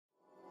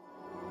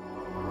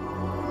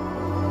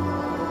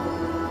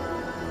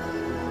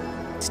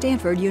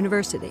Stanford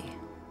University.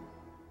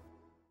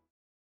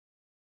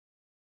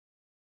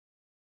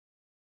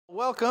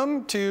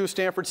 Welcome to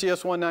Stanford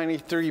CS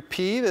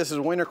 193P. This is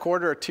winter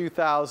quarter of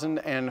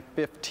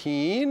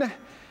 2015.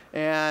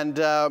 And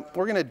we're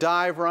going to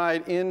dive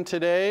right in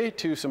today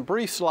to some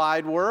brief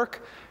slide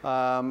work.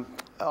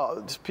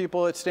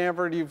 People at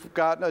Stanford, you've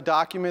got a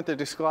document that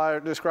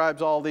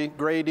describes all the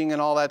grading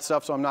and all that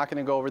stuff, so I'm not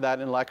going to go over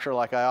that in lecture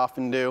like I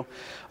often do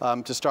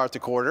to start the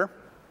quarter.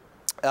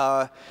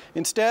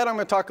 Instead, I'm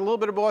going to talk a little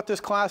bit about what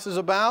this class is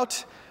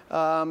about.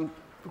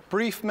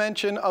 Brief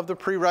mention of the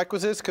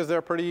prerequisites, because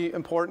they're pretty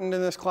important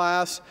in this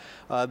class.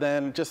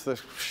 Then just the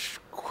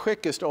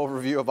quickest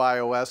overview of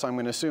iOS. I'm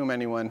going to assume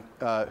anyone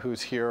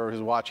who's here or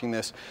who's watching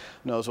this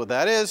knows what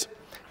that is.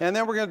 And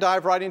then we're going to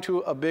dive right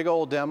into a big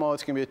old demo.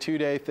 It's going to be a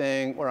two-day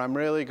thing where I'm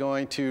really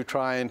going to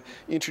try and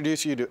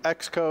introduce you to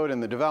Xcode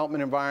and the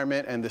development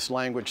environment and this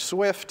language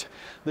Swift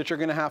that you're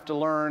going to have to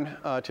learn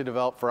to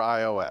develop for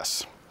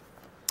iOS.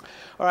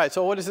 All right,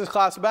 so what is this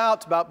class about?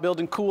 It's about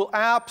building cool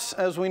apps.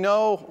 As we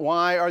know,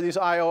 why are these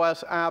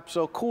iOS apps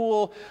so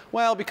cool?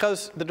 Well,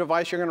 because the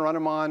device you're going to run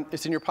them on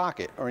is in your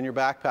pocket or in your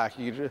backpack.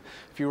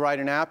 If you write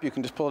an app, you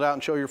can just pull it out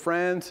and show your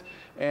friends.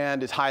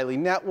 And it's highly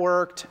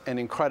networked and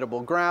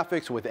incredible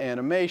graphics with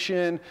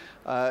animation.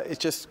 It's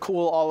just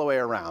cool all the way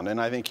around. And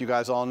I think you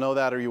guys all know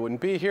that or you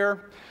wouldn't be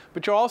here.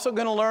 But you're also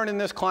going to learn in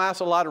this class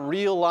a lot of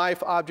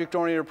real-life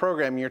object-oriented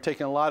programming. You're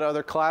taking a lot of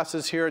other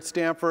classes here at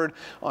Stanford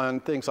on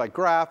things like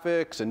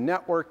graphics and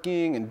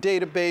networking and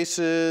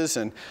databases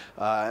and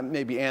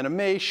maybe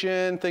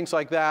animation, things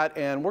like that.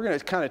 And we're going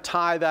to kind of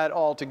tie that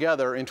all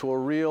together into a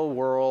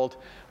real-world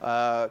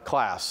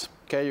class.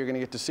 Okay, you're going to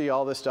get to see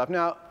all this stuff.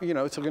 Now, you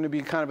know, it's going to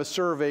be kind of a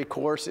survey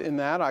course in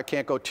that. I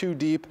can't go too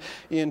deep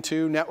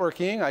into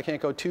networking. I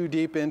can't go too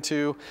deep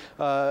into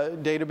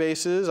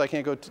databases. I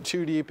can't go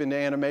too deep into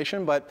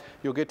animation, but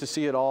you'll get to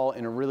see it all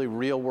in a really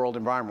real-world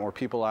environment where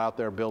people are out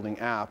there building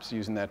apps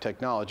using that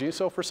technology.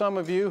 So for some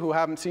of you who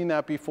haven't seen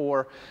that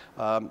before,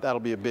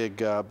 that'll be a big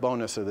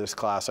bonus of this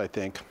class, I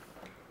think.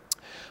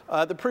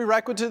 The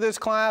prerequisite of this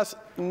class,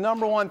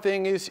 number one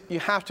thing is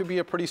you have to be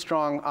a pretty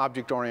strong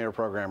object-oriented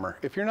programmer.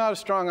 If you're not a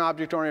strong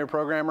object-oriented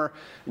programmer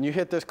and you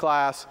hit this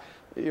class,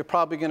 you're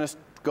probably going to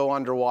go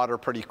underwater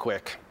pretty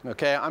quick.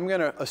 Okay, I'm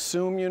going to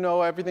assume you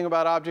know everything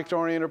about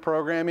object-oriented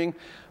programming.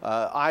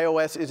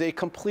 iOS is a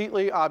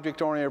completely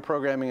object-oriented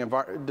programming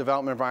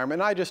development environment.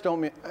 And I just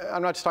don't mean,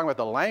 I'm not just talking about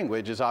the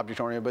language is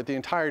object-oriented, but the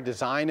entire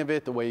design of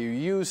it, the way you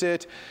use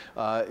it.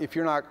 If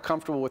you're not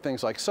comfortable with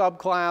things like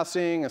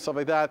subclassing and stuff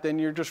like that, then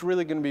you're just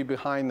really going to be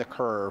behind the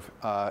curve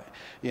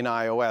in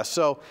iOS.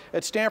 So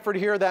at Stanford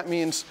here, that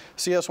means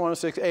CS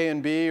 106A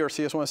and B or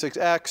CS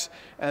 106X,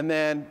 and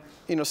then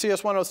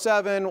CS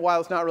 107, while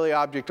it's not really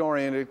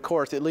object-oriented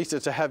course, at least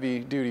it's a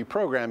heavy-duty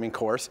programming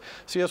course.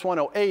 CS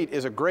 108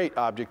 is a great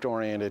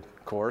object-oriented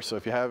course. So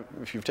if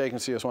you've taken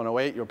CS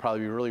 108, you'll probably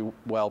be really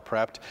well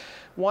prepped.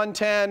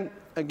 110,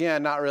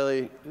 again, not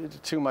really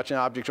too much an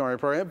object-oriented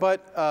program,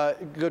 but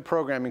good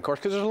programming course,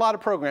 because there's a lot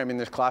of programming in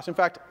this class. In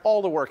fact,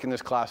 all the work in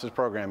this class is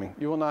programming.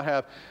 You will not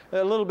have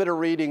a little bit of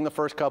reading the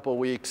first couple of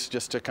weeks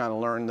just to kind of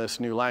learn this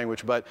new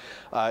language, but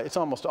it's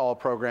almost all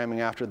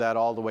programming after that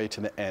all the way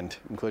to the end,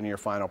 including your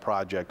final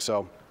project.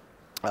 So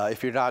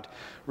if you're not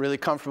really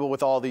comfortable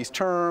with all these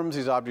terms,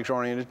 these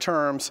object-oriented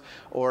terms,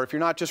 or if you're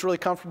not just really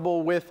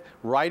comfortable with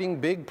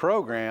writing big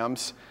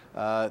programs,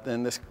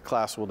 then this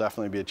class will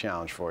definitely be a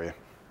challenge for you.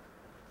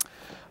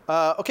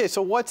 Okay,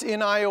 so what's in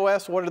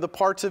iOS? What are the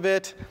parts of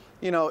it?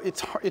 You know,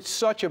 it's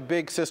such a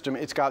big system.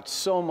 It's got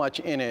so much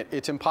in it.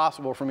 It's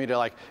impossible for me to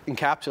like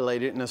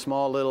encapsulate it in a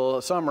small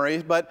little summary.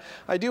 But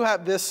I do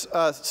have this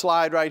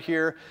slide right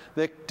here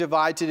that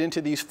divides it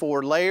into these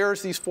 4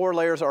 layers. These 4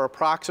 layers are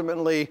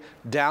approximately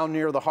down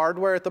near the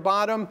hardware at the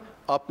bottom,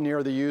 up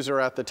near the user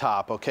at the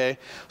top. Okay,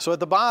 so at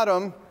the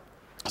bottom,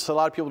 so a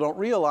lot of people don't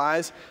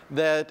realize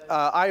that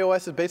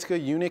iOS is basically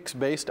a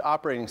Unix-based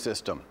operating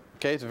system.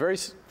 Okay, it's very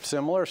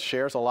similar,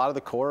 shares a lot of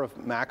the core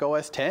of Mac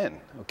OS X.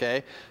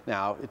 Okay,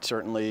 now it's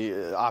certainly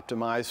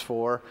optimized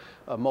for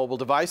mobile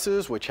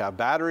devices, which have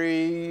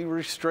battery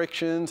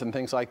restrictions and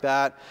things like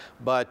that.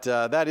 But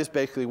that is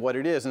basically what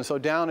it is. And so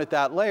down at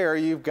that layer,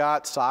 you've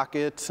got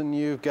sockets and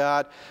you've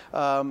got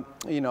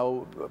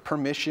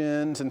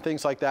permissions and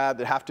things like that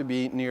that have to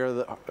be near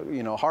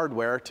the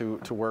hardware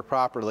to work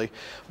properly.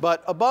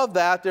 But above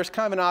that, there's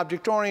kind of an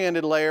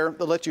object-oriented layer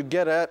that lets you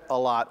get at a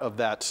lot of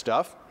that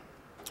stuff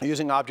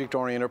using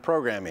object-oriented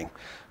programming.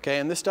 Okay,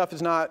 and this stuff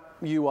is not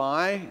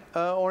UI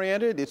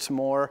oriented. It's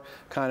more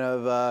kind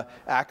of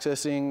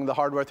accessing the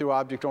hardware through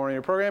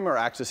object-oriented programming or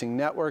accessing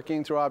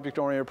networking through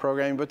object-oriented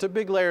programming. But it's a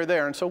big layer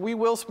there. And so we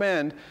will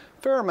spend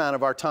a fair amount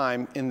of our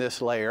time in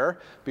this layer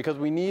because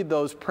we need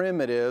those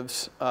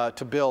primitives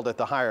to build at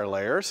the higher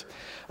layers.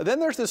 And then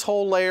there's this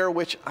whole layer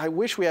which I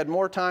wish we had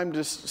more time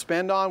to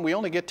spend on. We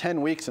only get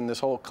 10 weeks in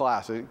this whole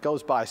class. It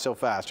goes by so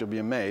fast, you'll be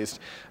amazed,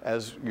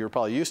 as you're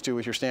probably used to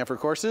with your Stanford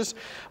courses.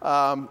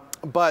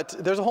 But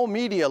there's a whole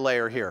media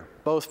layer here,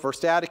 both for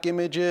static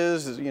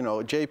images, you know,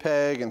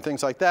 JPEG and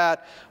things like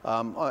that,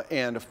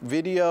 and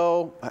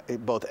video,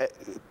 both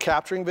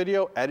capturing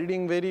video,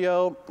 editing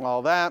video,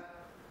 all that.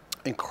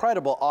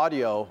 Incredible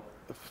audio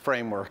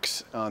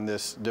frameworks on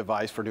this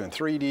device for doing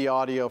 3D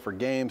audio, for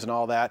games and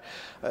all that.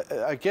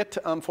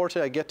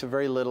 Unfortunately, I get to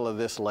very little of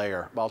this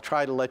layer. I'll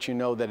try to let you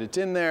know that it's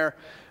in there,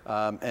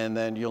 and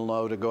then you'll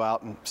know to go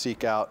out and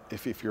seek out,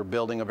 if you're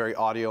building a very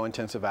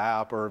audio-intensive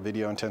app or a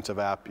video-intensive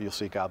app, you'll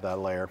seek out that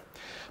layer.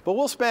 But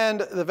we'll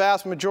spend the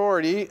vast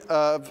majority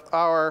of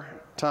our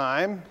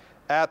time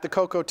at the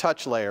Cocoa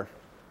Touch layer.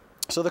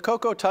 So the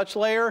Cocoa Touch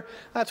layer,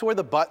 that's where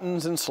the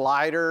buttons and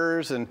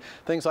sliders and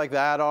things like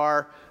that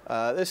are.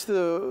 This is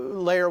the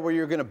layer where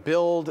you're going to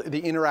build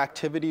the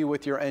interactivity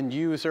with your end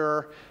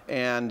user.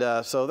 And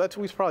so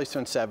we probably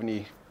spend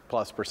 70+%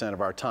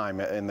 of our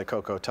time in the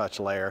Cocoa Touch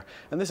layer.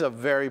 And this is a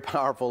very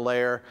powerful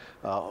layer.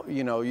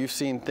 You know, you've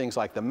seen things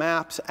like the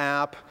Maps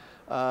app.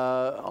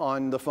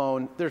 On the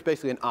phone, there's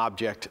basically an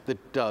object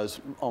that does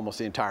almost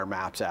the entire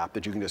Maps app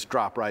that you can just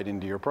drop right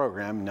into your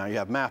program. Now you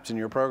have Maps in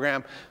your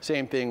program.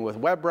 Same thing with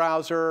web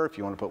browser. If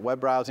you want to put web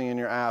browsing in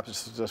your app,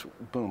 just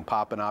boom,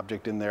 pop an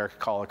object in there,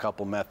 call a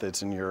couple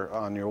methods, and you're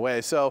on your way.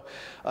 So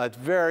it's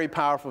very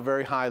powerful,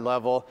 very high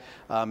level,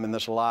 and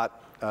there's a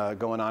lot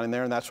going on in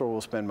there, and that's where we'll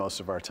spend most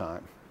of our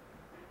time.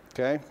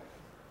 Okay?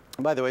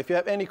 By the way, if you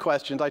have any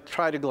questions, I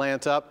try to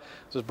glance up.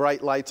 There's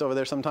bright lights over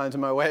there sometimes in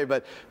my way,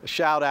 but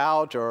shout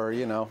out or,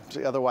 you know,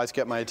 otherwise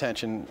get my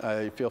attention.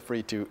 Feel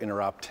free to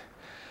interrupt.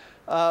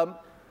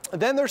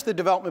 Then there's the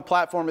development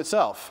platform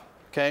itself.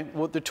 Okay,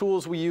 what the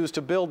tools we use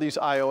to build these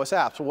iOS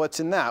apps. What's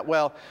in that?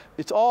 Well,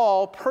 it's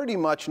all pretty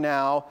much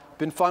now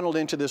been funneled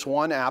into this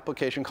one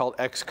application called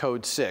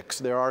Xcode 6.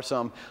 There are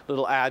some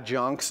little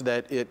adjuncts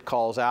that it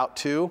calls out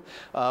to,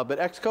 but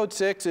Xcode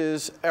 6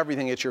 is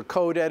everything. It's your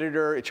code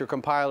editor, it's your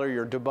compiler,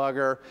 your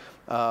debugger,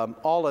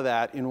 all of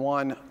that in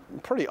one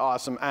pretty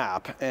awesome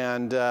app.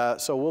 And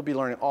so we'll be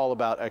learning all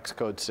about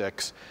Xcode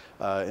 6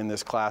 in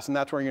this class, and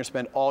that's where you're going to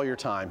spend all your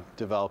time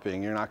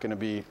developing. You're not going to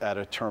be at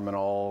a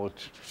terminal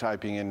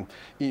typing in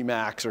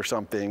Emacs or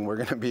something. We're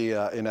going to be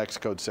in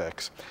Xcode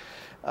 6.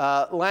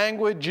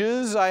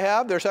 Languages I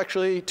have, there's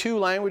actually 2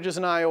 languages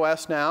in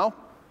iOS now.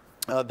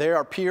 They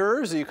are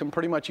peers. You can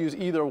pretty much use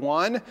either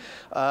one.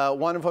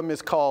 One of them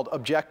is called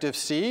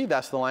Objective-C.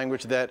 That's the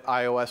language that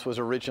iOS was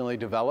originally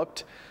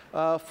developed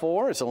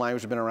for. It's a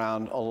language that's been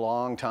around a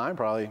long time,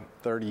 probably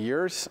 30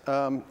 years.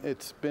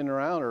 It's been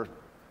around, or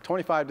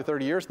 25 to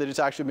 30 years that it's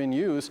actually been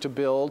used to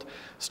build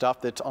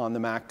stuff that's on the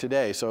Mac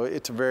today. So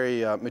it's a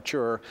very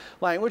mature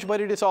language, but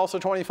it is also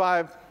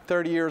 25,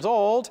 30 years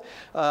old.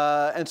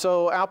 And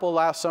so Apple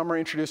last summer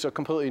introduced a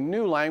completely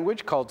new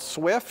language called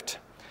Swift.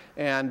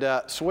 And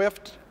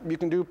Swift, you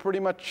can do pretty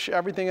much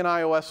everything in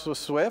iOS with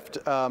Swift,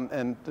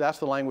 and that's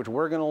the language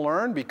we're going to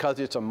learn because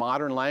it's a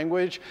modern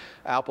language.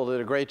 Apple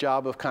did a great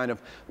job of kind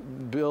of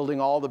building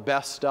all the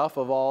best stuff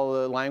of all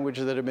the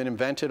languages that have been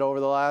invented over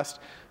the last,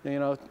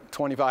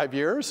 25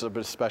 years, but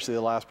especially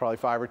the last probably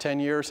 5 or 10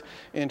 years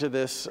into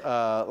this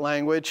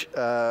language.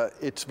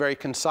 It's very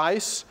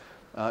concise.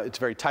 It's a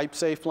very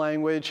type-safe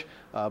language,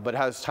 but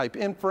has type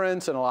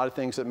inference and a lot of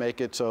things that make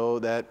it so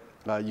that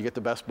you get the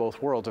best of both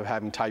worlds of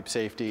having type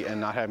safety and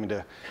not having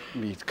to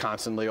be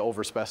constantly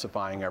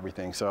over-specifying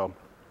everything. So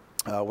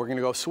we're going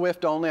to go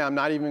Swift only. I'm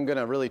not even going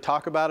to really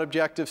talk about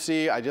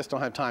Objective-C. I just don't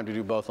have time to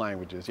do both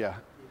languages. Yeah?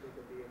 Do you think it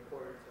would be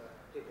important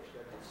to pick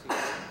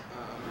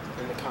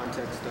Objective-C in the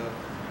context of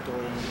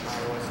doing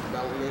iOS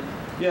development?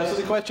 Yeah, so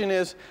the question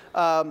is,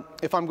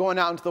 if I'm going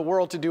out into the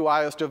world to do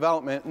iOS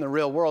development in the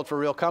real world for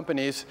real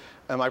companies,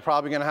 am I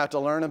probably going to have to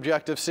learn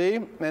Objective-C?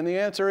 And the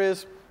answer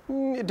is,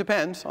 it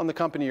depends on the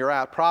company you're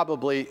at.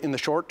 Probably in the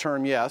short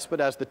term, yes,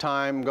 but as the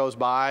time goes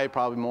by,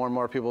 probably more and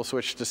more people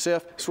switch to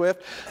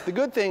Swift. The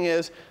good thing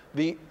is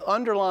the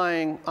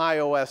underlying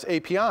iOS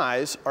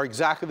APIs are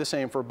exactly the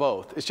same for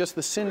both. It's just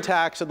the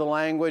syntax of the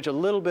language, a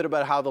little bit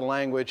about how the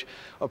language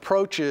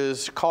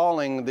approaches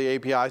calling the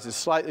APIs is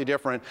slightly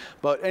different,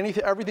 but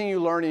everything you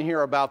learn in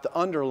here about the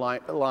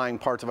underlying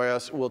parts of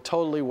iOS will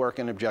totally work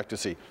in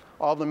Objective-C.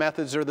 All the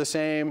methods are the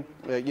same,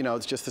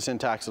 it's just the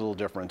syntax is a little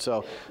different.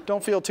 So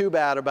don't feel too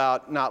bad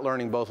about not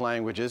learning both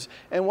languages.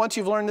 And once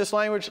you've learned this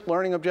language,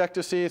 learning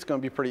Objective-C, it's going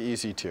to be pretty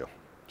easy too.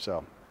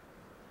 So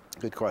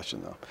good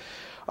question though.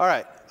 All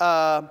right.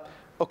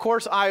 Of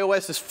course,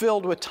 iOS is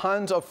filled with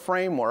tons of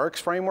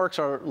frameworks. Frameworks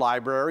are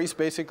libraries,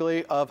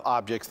 basically, of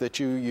objects that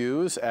you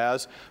use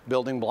as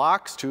building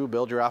blocks to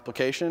build your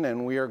application,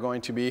 and we are going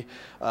to be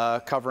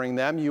covering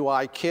them.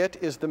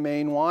 UIKit is the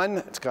main one.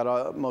 It's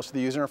got most of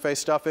the user interface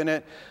stuff in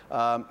it.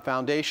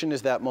 Foundation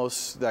is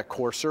that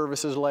core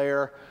services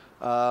layer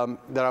that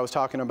I was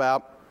talking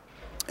about.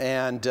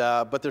 And,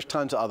 but there's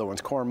tons of other ones.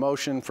 Core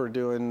motion for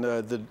doing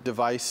the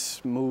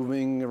device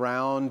moving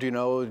around,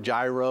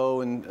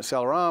 gyro and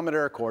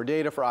accelerometer, core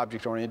data for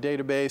object-oriented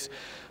database,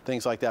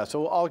 things like that.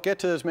 So I'll get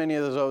to as many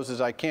of those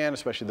as I can,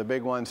 especially the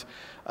big ones,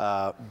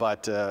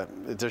 but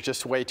there's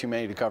just way too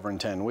many to cover in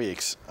 10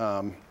 weeks.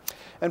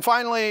 And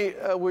finally,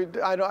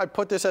 I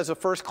put this as a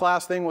first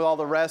class thing with all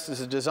the rest. This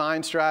is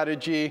design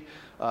strategy,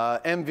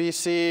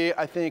 MVC.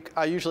 I think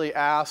I usually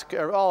ask,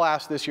 or I'll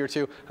ask this year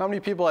too, how many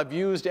people have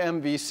used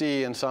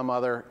MVC in some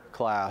other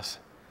class?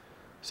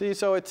 See,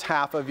 so it's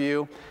half of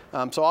you.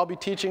 So I'll be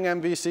teaching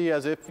MVC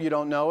as if you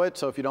don't know it.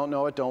 So if you don't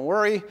know it, don't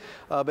worry.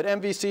 But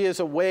MVC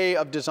is a way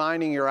of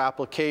designing your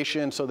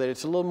application so that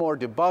it's a little more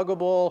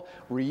debuggable,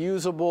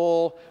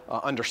 reusable,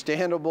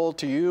 understandable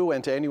to you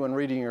and to anyone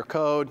reading your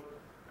code.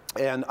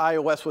 And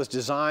iOS was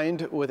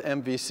designed with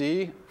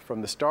MVC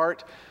from the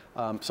start.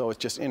 So it's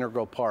just an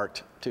integral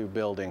part to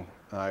building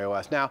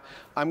iOS. Now,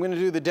 I'm going to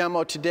do the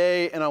demo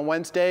today and on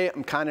Wednesday.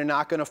 I'm kind of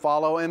not going to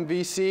follow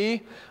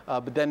MVC,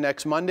 but then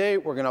next Monday,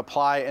 we're going to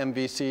apply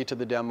MVC to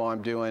the demo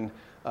I'm doing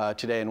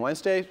today and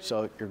Wednesday,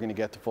 so you're going to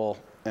get the full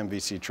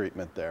MVC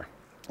treatment there.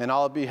 And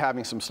I'll be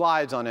having some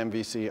slides on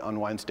MVC on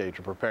Wednesday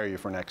to prepare you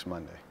for next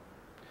Monday.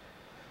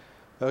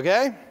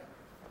 Okay?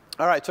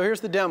 All right, so here's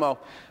the demo.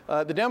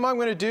 The demo I'm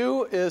going to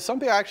do is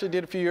something I actually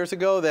did a few years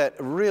ago that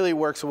really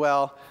works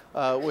well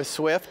with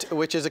Swift,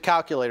 which is a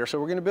calculator. So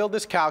we're going to build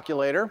this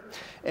calculator,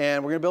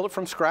 and we're going to build it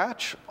from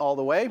scratch all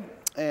the way.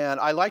 And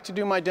I like to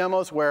do my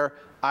demos where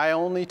I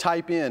only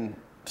type in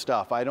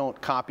stuff. I don't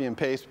copy and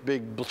paste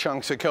big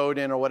chunks of code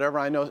in or whatever.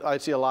 I know I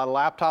see a lot of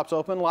laptops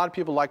open. A lot of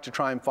people like to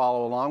try and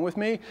follow along with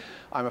me.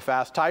 I'm a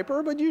fast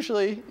typer, but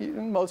usually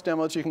in most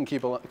demos you can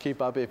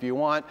keep up if you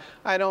want.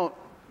 I don't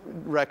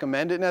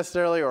recommend it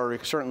necessarily,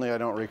 or certainly I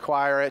don't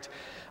require it.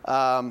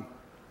 I'm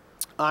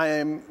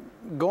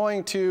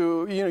going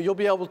to, you'll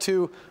be able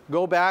to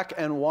go back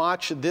and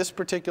watch this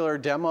particular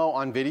demo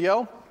on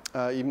video.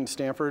 Even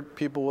Stanford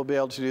people will be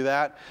able to do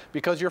that,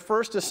 because your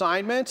first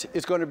assignment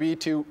is going to be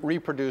to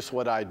reproduce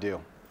what I do.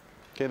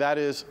 Okay, that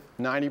is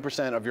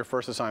 90% of your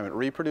first assignment.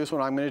 Reproduce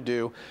what I'm going to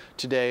do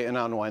today and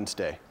on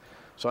Wednesday.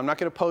 So I'm not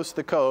going to post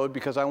the code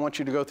because I want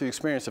you to go through the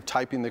experience of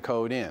typing the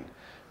code in.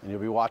 And you'll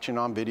be watching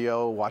on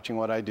video, watching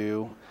what I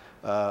do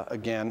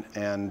again,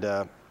 and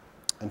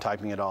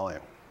typing it all in.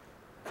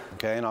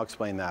 Okay, and I'll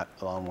explain that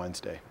on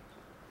Wednesday.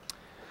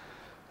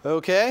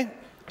 Okay,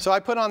 so I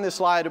put on this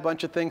slide a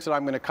bunch of things that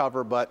I'm going to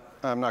cover, but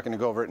I'm not going to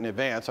go over it in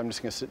advance. I'm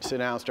just going to sit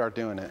down and start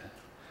doing it.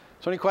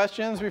 So any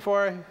questions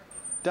before I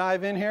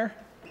dive in here?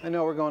 I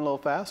know we're going a little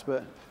fast,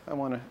 but I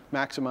want to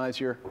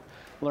maximize your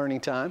learning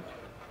time.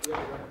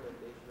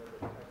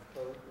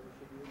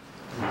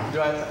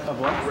 Do I have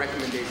what?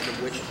 Recommendation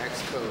of which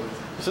Xcode.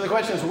 So the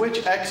question is,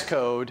 which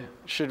Xcode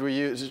should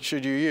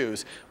you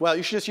use? Well,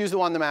 you should just use the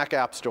one in the Mac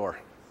App Store.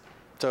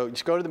 So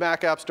just go to the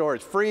Mac App Store.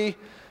 It's free.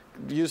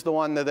 Use the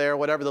one there,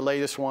 whatever the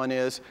latest one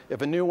is.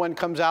 If a new one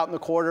comes out in the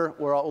quarter,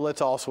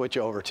 let's all switch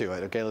over to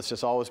it. Okay, let's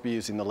just always be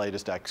using the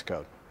latest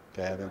Xcode.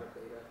 Okay.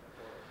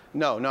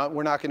 No,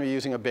 we're not going to be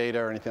using a beta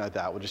or anything like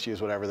that. We'll just use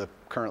whatever the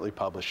currently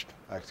published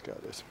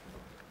Xcode is.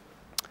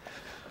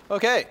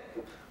 Okay.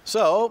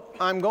 So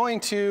I'm going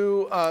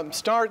to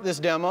start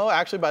this demo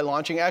actually by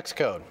launching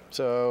Xcode.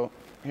 So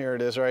here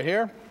it is right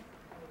here,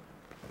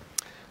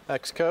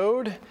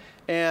 Xcode.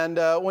 And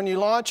when you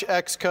launch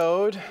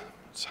Xcode,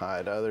 let's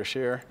hide others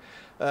here,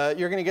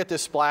 you're going to get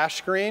this splash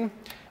screen.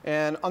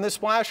 And on this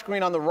splash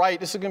screen on the right,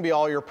 this is going to be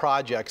all your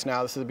projects.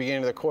 Now, this is the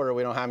beginning of the quarter.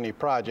 We don't have any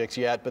projects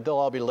yet, but they'll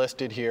all be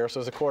listed here.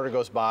 So as the quarter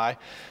goes by,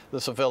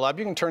 this will fill up.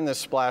 You can turn this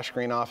splash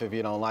screen off if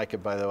you don't like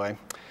it, by the way.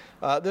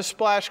 This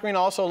splash screen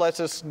also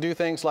lets us do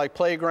things like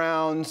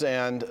playgrounds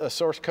and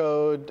source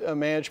code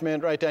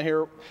management right down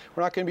here.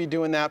 We're not going to be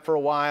doing that for a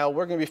while.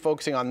 We're going to be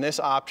focusing on this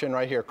option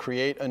right here,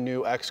 create a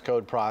new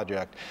Xcode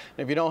project.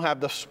 And if you don't have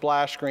the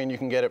splash screen, you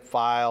can get it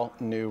File,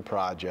 New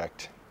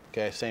Project.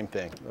 Okay, same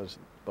thing. Those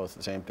both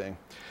the same thing.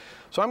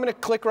 So I'm going to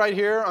click right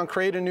here on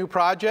Create a New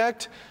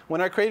Project. When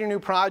I create a new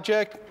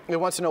project, it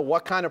wants to know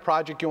what kind of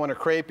project you want to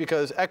create,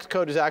 because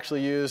Xcode is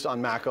actually used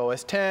on Mac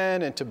OS X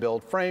and to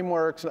build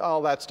frameworks and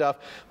all that stuff.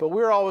 But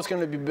we're always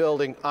going to be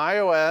building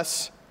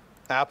iOS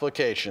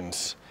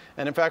applications.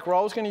 And in fact, we're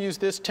always going to use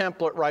this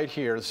template right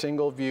here, the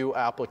single view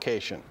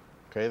application.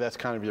 Okay, that's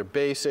kind of your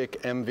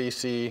basic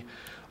MVC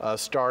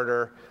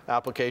starter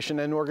application.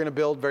 And we're going to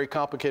build very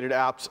complicated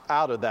apps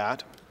out of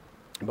that.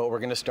 But we're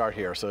going to start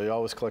here. So you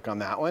always click on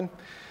that one.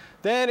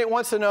 Then it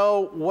wants to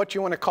know what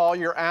you want to call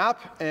your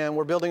app, and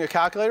we're building a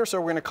calculator, so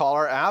we're going to call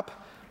our app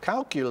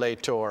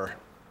Calculator.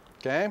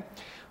 Okay?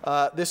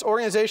 This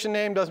organization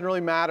name doesn't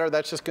really matter.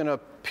 That's just going to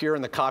appear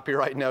in the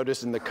copyright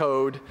notice in the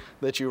code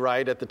that you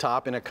write at the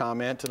top in a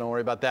comment, so don't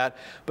worry about that.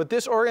 But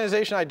this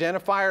organization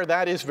identifier,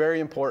 that is very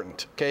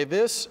important. Okay?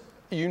 This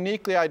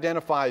uniquely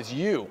identifies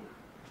you.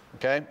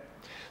 Okay?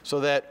 So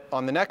that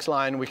on the next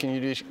line, we can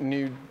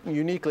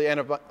uniquely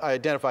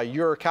identify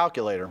your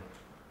calculator.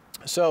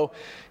 So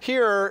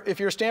here, if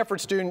you're a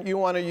Stanford student, you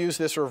want to use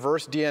this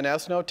reverse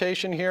DNS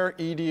notation here,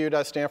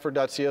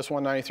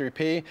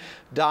 edu.stanford.cs193p,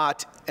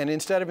 and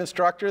instead of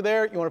instructor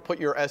there, you want to put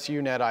your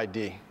SUNet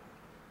ID,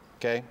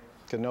 okay?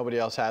 Because nobody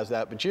else has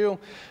that but you,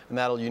 and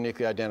that'll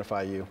uniquely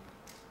identify you.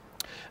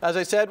 As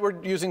I said,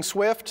 we're using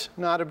Swift,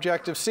 not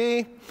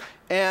Objective-C,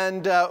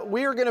 and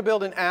we are going to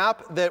build an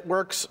app that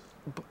works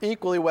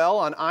equally well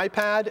on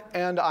iPad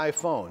and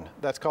iPhone.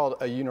 That's called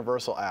a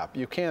universal app.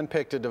 You can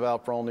pick to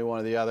develop for only one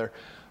or the other,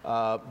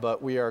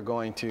 but we are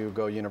going to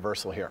go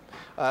universal here.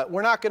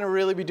 We're not going to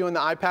really be doing the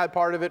iPad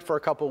part of it for a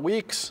couple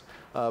weeks,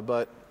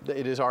 but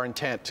it is our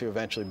intent to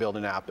eventually build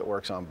an app that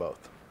works on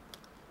both.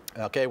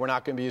 Okay, we're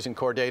not going to be using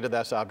core data.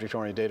 That's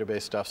object-oriented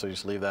database stuff, so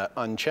just leave that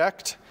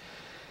unchecked.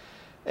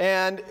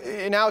 And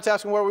now it's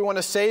asking where we want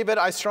to save it.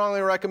 I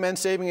strongly recommend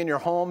saving in your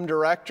home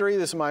directory.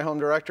 This is my home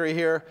directory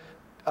here,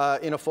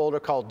 in a folder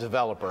called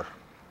developer.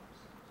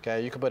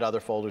 Okay, you can put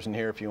other folders in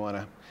here if you want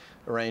to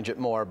arrange it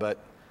more, but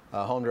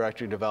home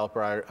directory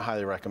developer, I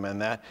highly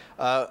recommend that.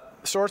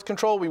 Source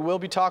control, we will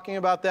be talking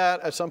about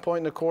that at some point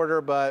in the quarter,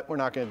 but we're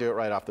not going to do it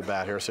right off the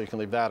bat here, so you can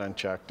leave that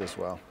unchecked as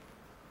well.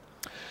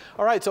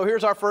 All right, so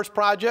here's our first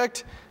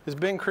project. It's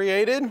been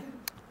created.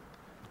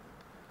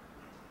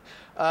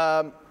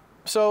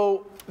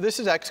 So this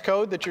is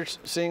Xcode that you're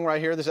seeing right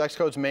here. This is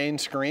Xcode's main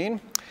screen.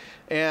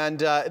 And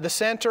the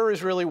center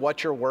is really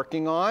what you're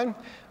working on.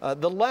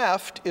 The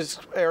left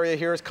area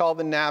here is called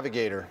the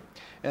navigator.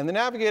 And the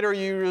navigator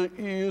you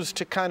use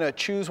to kind of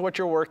choose what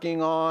you're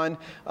working on.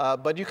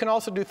 But you can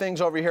also do things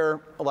over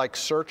here like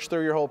search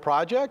through your whole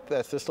project.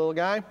 That's this little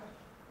guy.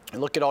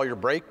 Look at all your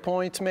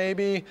breakpoints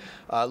maybe,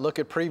 look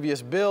at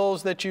previous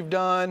builds that you've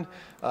done,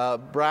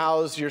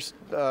 browse your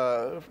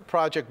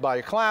project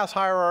by class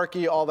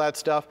hierarchy, all that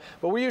stuff.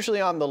 But we're usually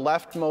on the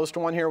leftmost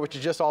one here, which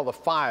is just all the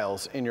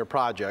files in your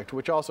project,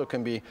 which also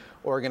can be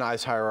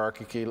organized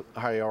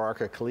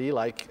hierarchically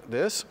like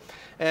this.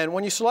 And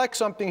when you select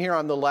something here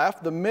on the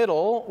left, the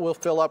middle will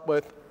fill up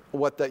with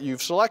what that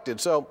you've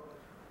selected. So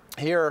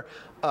here,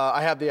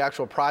 I have the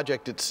actual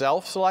project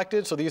itself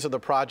selected. So these are the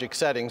project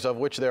settings, of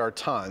which there are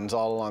tons.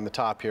 All along the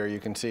top here, you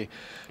can see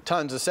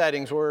tons of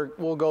settings.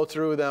 We'll go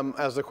through them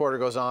as the quarter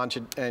goes on.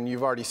 And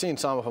you've already seen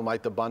some of them,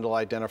 like the bundle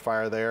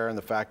identifier there and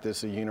the fact that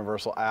it's a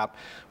universal app.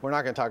 We're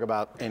not going to talk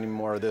about any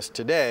more of this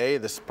today,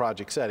 this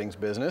project settings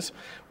business.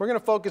 We're going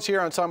to focus here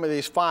on some of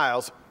these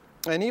files.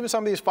 And even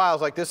some of these files,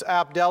 like this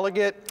app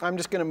delegate, I'm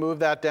just going to move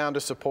that down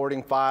to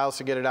supporting files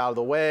to get it out of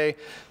the way.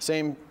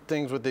 Same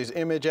things with these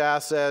image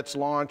assets,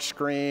 launch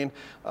screen.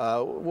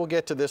 We'll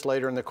get to this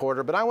later in the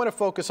quarter, but I want to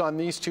focus on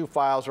these two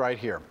files right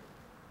here.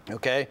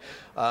 Okay,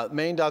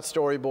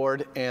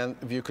 main.storyboard and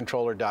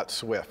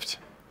viewcontroller.swift.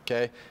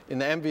 Okay, in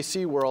the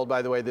MVC world,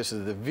 by the way, this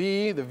is the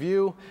V, the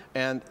view,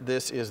 and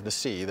this is the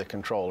C, the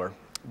controller.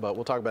 But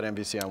we'll talk about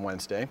MVC on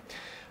Wednesday.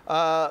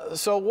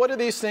 So what do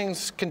these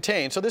things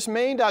contain? So this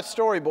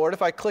main.storyboard,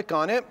 if I click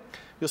on it,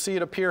 you'll see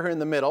it appear here in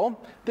the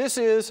middle. This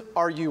is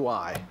our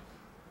UI.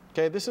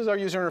 Okay, this is our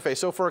user interface.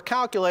 So for a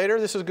calculator,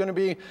 this is going to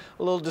be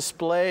a little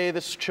display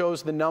that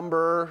shows the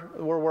number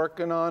we're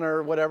working on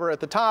or whatever at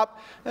the top,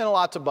 and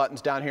lots of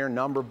buttons down here,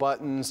 number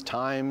buttons,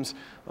 times,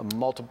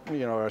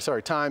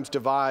 times,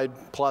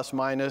 divide, plus,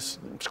 minus,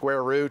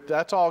 square root.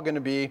 That's all going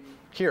to be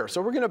here.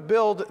 So we're going to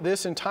build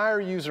this entire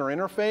user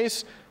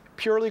interface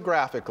purely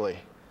graphically.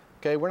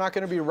 Okay, we're not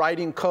going to be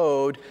writing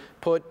code,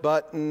 put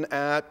button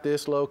at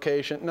this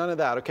location, none of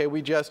that. Okay, we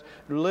just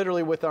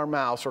literally with our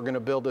mouse are going to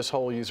build this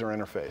whole user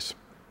interface.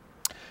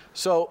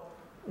 So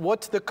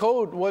what's the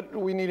code? What do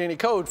we need any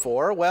code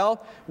for?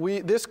 Well,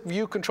 this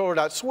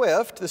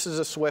viewcontroller.swift, this is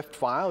a Swift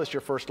file. This is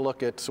your first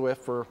look at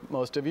Swift for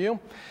most of you.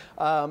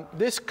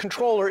 This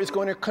controller is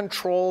going to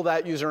control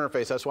that user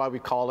interface. That's why we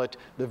call it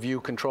the view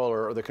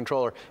controller or the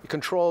controller. It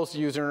controls the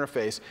user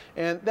interface.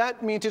 And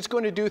that means it's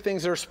going to do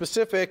things that are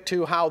specific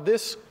to how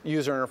this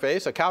user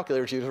interface, a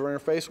calculator's user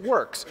interface,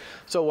 works.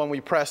 So when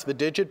we press the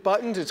digit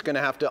buttons, it's going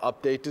to have to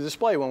update the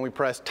display. When we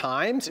press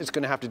times, it's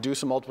going to have to do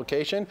some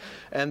multiplication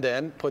and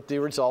then put the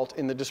result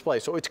in the display.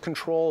 So it's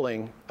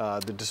controlling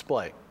the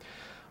display.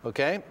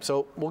 Okay,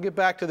 so we'll get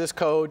back to this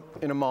code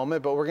in a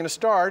moment, but we're going to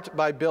start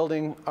by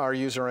building our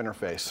user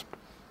interface.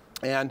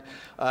 And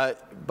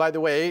by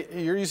the way,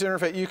 your user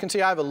interface, you can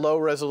see I have a low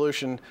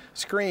resolution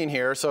screen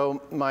here,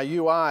 so my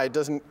UI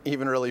doesn't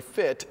even really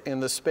fit in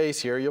the space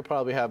here. You'll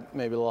probably have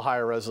maybe a little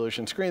higher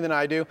resolution screen than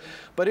I do.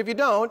 But if you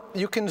don't,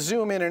 you can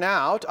zoom in and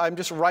out. I'm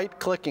just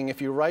right-clicking.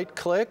 If you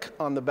right-click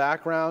on the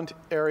background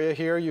area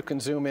here, you can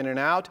zoom in and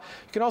out.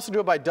 You can also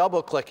do it by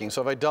double-clicking.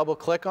 So if I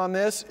double-click on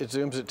this, it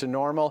zooms it to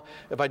normal.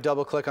 If I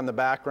double-click on the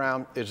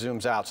background, it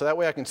zooms out. So that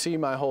way I can see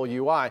my whole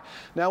UI.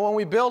 Now when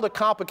we build a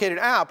complicated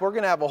app, we're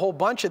going to have a whole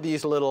bunch of these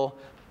little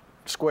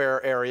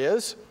square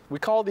areas. We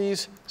call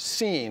these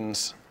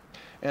scenes.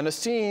 And a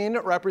scene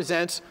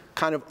represents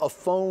kind of a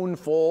phone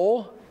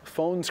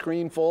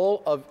screen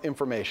full of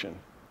information.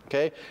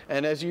 Okay?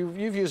 And as you've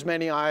used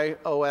many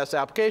iOS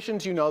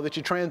applications, you know that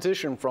you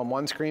transition from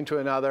one screen to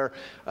another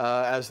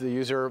as the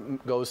user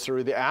goes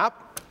through the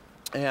app.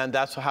 And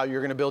that's how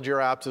you're going to build your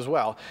apps as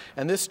well.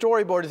 And this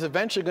storyboard is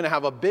eventually going to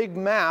have a big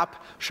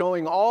map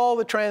showing all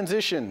the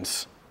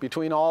transitions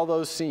between all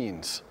those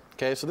scenes.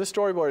 Okay, so this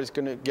storyboard is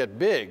going to get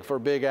big for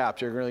big apps.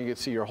 You're going to get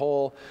to see your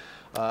whole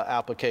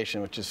application,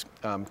 which is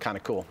kind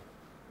of cool.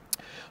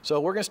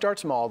 So we're going to start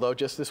small, though,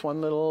 just this one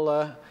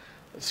little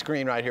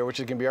screen right here, which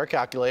is going to be our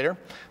calculator.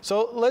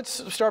 So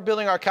let's start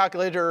building our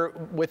calculator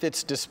with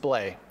its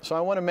display. So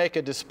I want to make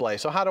a display.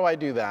 So how do I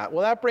do that?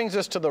 Well, that brings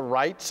us to the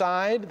right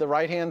side, the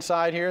right-hand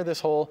side here, this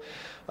whole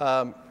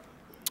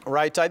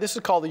right side. This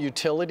is called the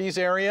utilities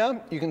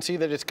area. You can see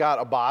that it's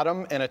got a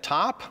bottom and a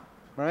top,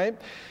 right?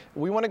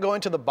 We want to go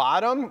into the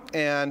bottom,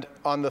 and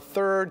on the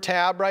third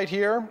tab right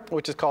here,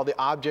 which is called the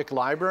object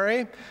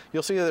library,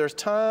 you'll see that there's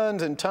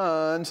tons and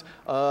tons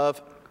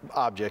of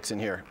objects in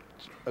here,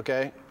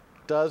 okay?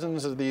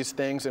 Dozens of these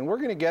things, and we're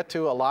going to get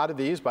to a lot of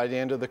these by the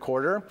end of the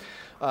quarter.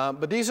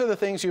 But these are the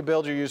things you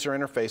build your user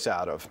interface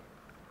out of.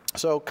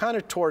 So kind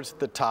of towards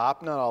the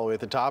top, not all the way at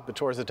the top, but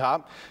towards the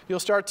top, you'll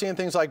start seeing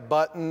things like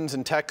buttons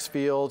and text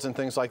fields and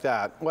things like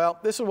that. Well,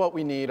 this is what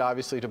we need,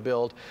 obviously, to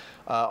build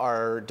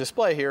our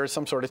display here, is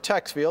some sort of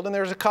text field. And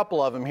there's a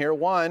couple of them here.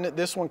 One,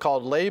 this one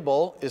called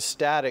label, is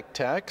static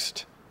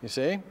text, you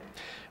see?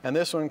 And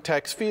this one,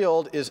 text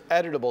field, is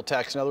editable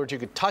text. In other words, you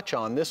could touch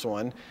on this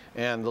one,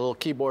 and the little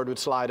keyboard would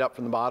slide up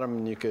from the bottom,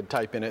 and you could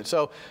type in it.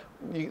 So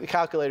the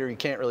calculator, you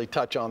can't really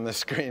touch on the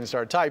screen and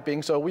start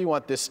typing, so we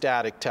want this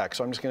static text.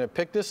 So I'm just going to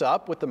pick this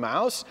up with the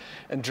mouse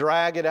and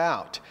drag it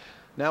out.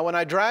 Now, when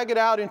I drag it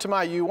out into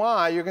my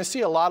UI, you're going to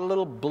see a lot of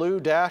little blue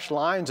dashed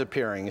lines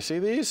appearing. You see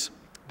these?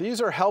 These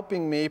are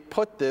helping me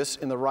put this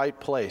in the right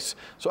place.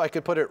 So I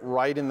could put it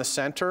right in the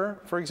center,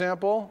 for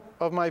example,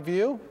 of my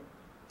view.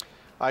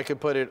 I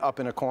could put it up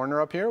in a corner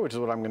up here, which is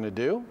what I'm going to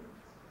do.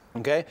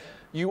 Okay?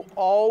 You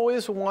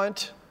always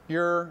want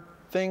your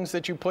things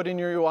that you put in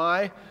your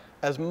UI,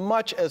 as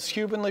much as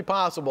humanly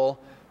possible,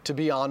 to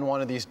be on one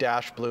of these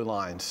dashed blue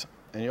lines.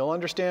 And you'll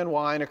understand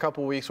why in a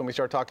couple weeks when we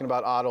start talking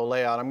about auto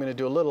layout. I'm going to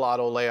do a little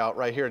auto layout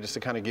right here just to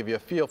kind of give you a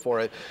feel for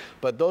it.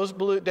 But those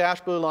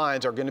dashed blue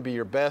lines are going to be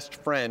your best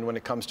friend when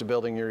it comes to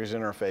building your user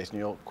interface, and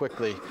you'll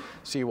quickly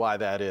see why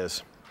that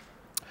is.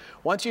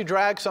 Once you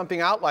drag something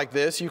out like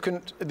this, you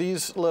can,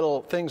 these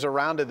little things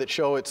around it that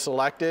show it's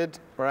selected,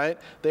 right?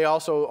 They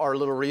also are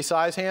little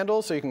resize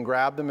handles, so you can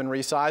grab them and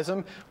resize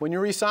them. When you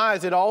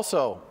resize, it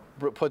also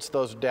puts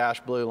those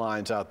dashed blue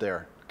lines out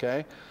there,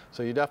 okay?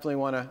 So you definitely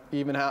want to,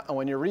 even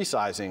when you're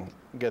resizing,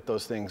 get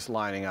those things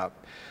lining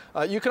up.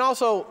 You can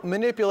also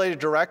manipulate it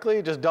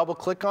directly, just double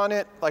click on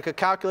it. Like a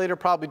calculator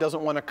probably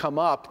doesn't want to come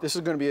up. This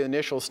is going to be the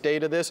initial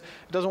state of this.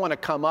 It doesn't want to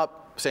come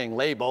up saying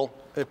label.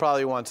 It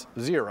probably wants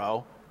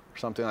 0. Or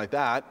something like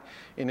that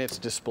in its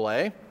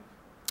display.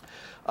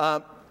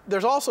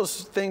 There's also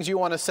things you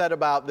want to set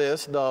about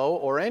this, though,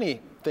 or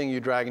anything you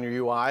drag in your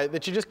UI,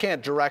 that you just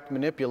can't direct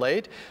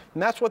manipulate.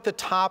 And that's what the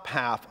top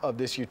half of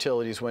this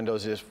utilities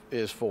windows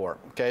is for.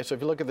 Okay, so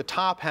if you look at the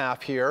top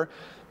half here,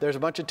 there's a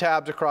bunch of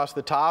tabs across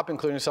the top,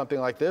 including something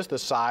like this, the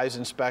size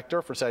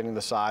inspector for setting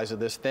the size of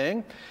this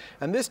thing.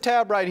 And this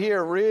tab right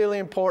here, really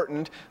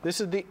important, this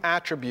is the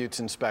attributes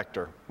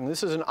inspector. And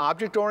this is an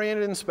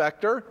object-oriented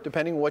inspector.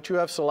 Depending on what you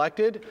have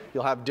selected,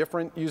 you'll have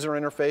different user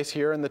interface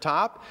here in the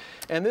top.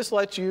 And this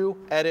lets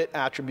you edit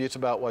attributes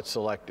about what's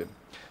selected.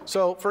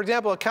 So for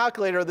example, a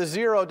calculator, the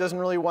 0 doesn't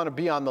really want to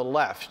be on the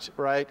left,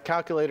 right?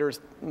 Calculators,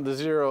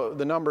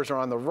 the numbers are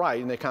on the right,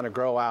 and they kind of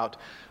grow out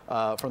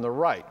from the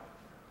right.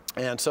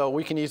 And so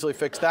we can easily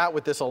fix that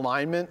with this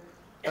alignment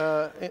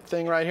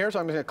thing right here. So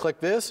I'm going to click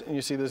this, and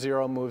you see the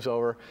 0 moves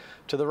over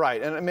to the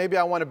right. And maybe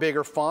I want a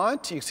bigger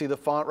font. You can see the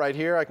font right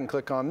here. I can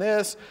click on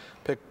this,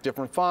 pick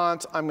different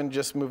fonts. I'm going to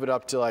just move it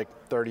up to like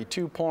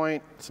 32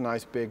 point. It's a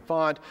nice big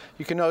font.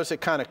 You can notice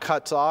it kind of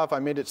cuts off. I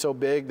made it so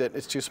big that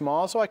it's too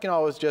small. So I can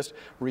always just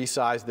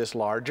resize this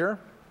larger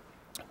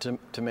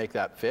to make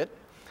that fit.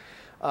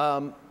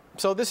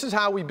 So this is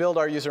how we build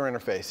our user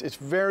interface. It's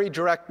very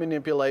direct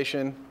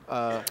manipulation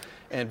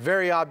and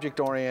very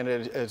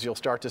object-oriented, as you'll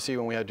start to see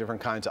when we have different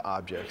kinds of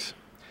objects.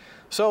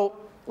 So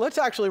let's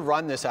actually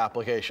run this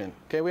application.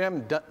 Okay, we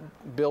haven't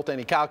built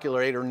any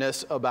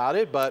calculator-ness about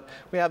it, but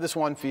we have this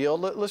one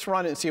field. Let's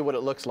run it and see what it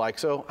looks like.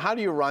 So how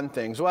do you run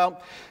things?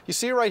 Well, you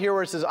see right here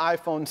where it says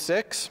iPhone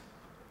 6.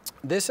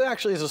 This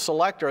actually is a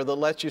selector that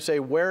lets you say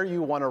where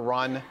you want to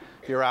run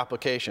your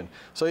application.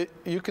 So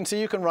you can see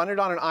you can run it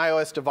on an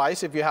iOS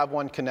device if you have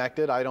one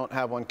connected. I don't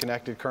have one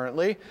connected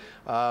currently,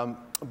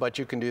 but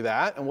you can do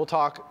that. And we'll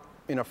talk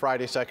in a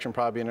Friday section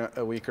probably in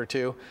a week or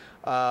two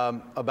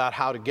about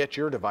how to get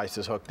your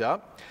devices hooked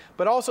up.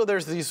 But also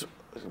there's these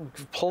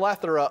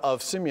plethora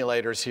of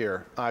simulators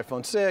here.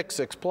 iPhone 6,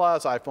 6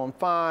 Plus, iPhone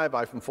 5,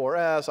 iPhone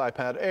 4S,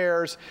 iPad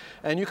Airs.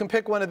 And you can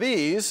pick one of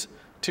these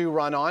to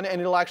run on,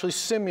 and it'll actually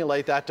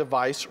simulate that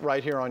device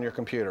right here on your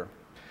computer.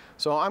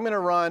 So I'm going to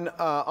run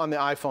on the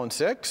iPhone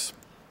 6.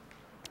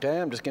 Okay,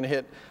 I'm just going to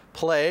hit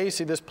play.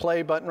 See this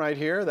play button right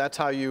here? That's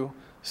how you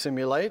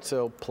simulate,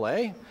 so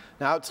play.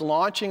 Now it's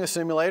launching a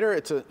simulator.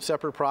 It's a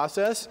separate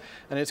process,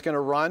 and it's going to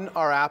run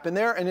our app in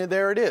there, and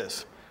there it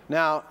is.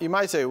 Now, you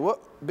might say,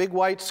 what, big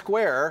white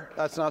square,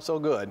 that's not so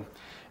good.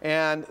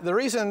 And the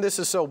reason this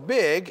is so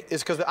big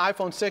is because the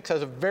iPhone 6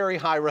 has a very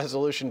high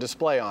resolution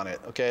display on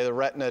it, okay, the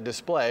Retina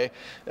display,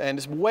 and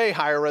it's way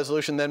higher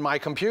resolution than my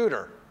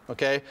computer,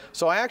 okay?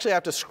 So I actually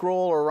have to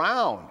scroll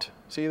around.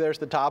 See, there's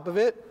the top of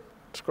it,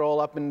 scroll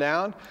up and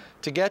down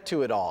to get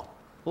to it all.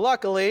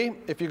 Luckily,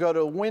 if you go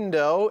to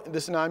Window,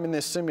 I'm in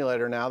this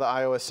simulator now, the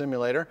iOS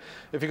simulator.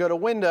 If you go to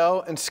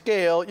Window and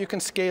Scale, you can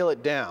scale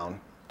it down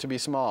to be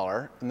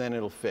smaller, and then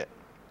it'll fit.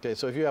 Okay,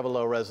 so if you have a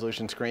low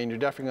resolution screen, you're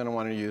definitely going to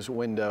want to use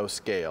Window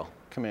Scale.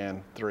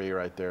 Command 3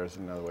 right there is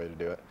another way to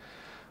do it.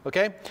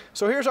 Okay,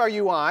 so here's our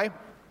UI,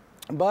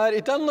 but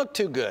it doesn't look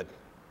too good.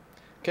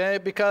 Okay,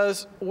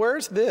 because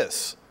where's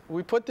this?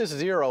 We put this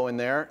 0 in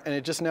there, and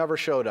it just never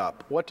showed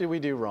up. What did we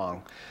do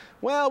wrong?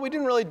 Well, we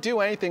didn't really do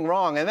anything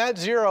wrong, and that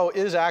 0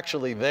 is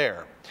actually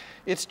there.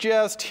 It's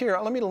just here.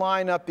 Let me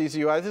line up these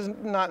UIs. This is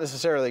not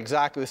necessarily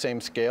exactly the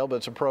same scale, but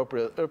it's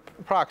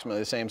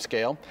approximately the same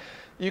scale.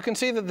 You can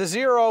see that the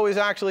 0 is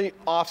actually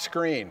off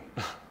screen.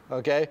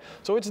 Okay,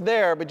 so it's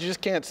there, but you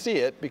just can't see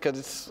it because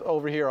it's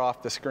over here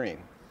off the screen.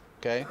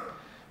 Okay,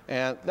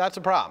 and that's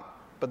a problem,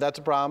 but that's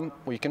a problem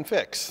we can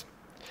fix.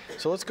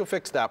 So let's go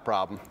fix that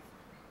problem.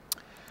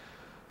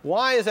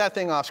 Why is that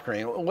thing off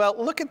screen? Well,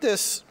 look at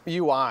this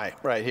UI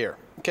right here,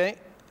 okay?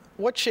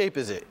 What shape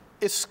is it?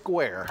 It's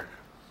square,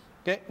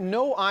 okay?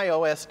 No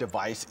iOS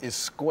device is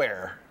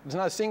square. There's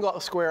not a single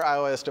square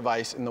iOS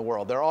device in the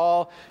world. They're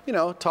all, you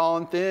know, tall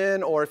and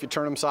thin, or if you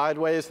turn them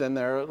sideways, then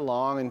they're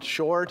long and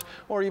short,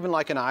 or even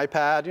like an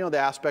iPad. You know, the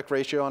aspect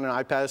ratio on an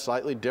iPad is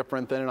slightly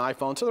different than an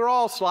iPhone. So they're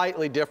all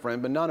slightly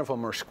different, but none of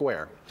them are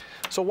square.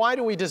 So why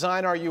do we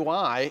design our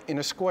UI in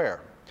a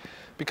square?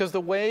 Because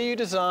the way you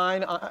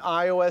design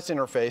iOS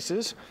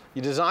interfaces,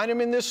 you design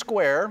them in this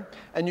square,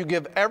 and you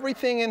give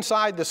everything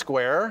inside the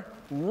square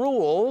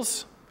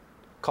rules,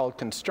 called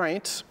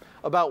constraints,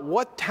 about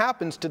what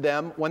happens to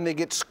them when they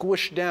get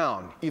squished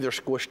down, either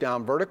squished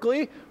down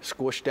vertically,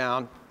 squished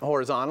down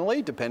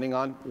horizontally, depending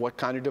on what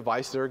kind of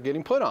device they're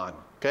getting put on.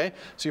 Okay?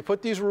 So you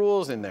put these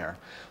rules in there.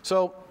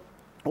 So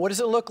what does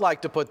it look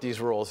like to put these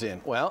rules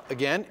in? Well,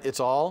 again, it's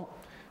all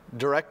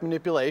direct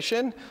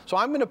manipulation. So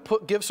I'm going to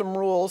give some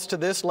rules to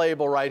this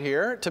label right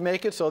here to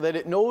make it so that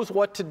it knows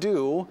what to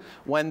do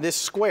when this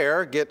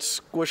square gets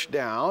squished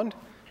down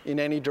in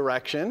any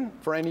direction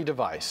for any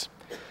device.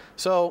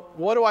 So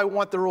what do I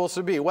want the rules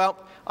to be? Well,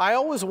 I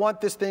always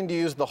want this thing to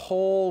use the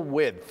whole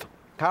width.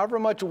 However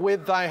much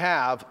width I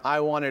have,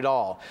 I want it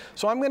all.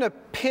 So I'm going to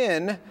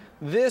pin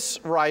this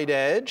right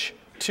edge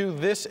to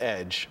this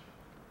edge.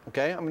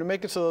 Okay, I'm going to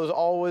make it so those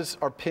always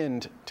are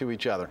pinned to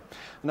each other.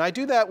 And I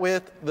do that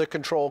with the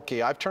control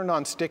key. I've turned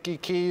on sticky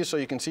keys, so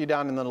you can see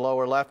down in the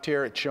lower left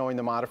here, it's showing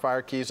the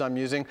modifier keys I'm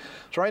using.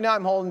 So right now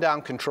I'm holding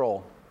down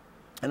control.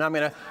 And I'm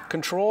going to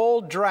control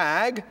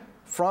drag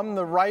from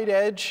the right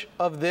edge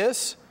of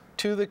this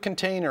to the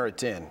container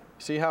it's in.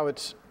 See how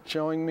it's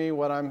showing me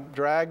what I'm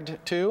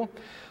dragged to?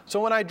 So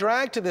when I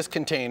drag to this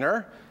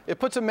container, it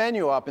puts a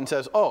menu up and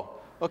says, oh,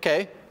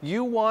 okay,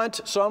 you want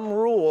some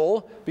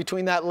rule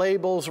between that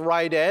label's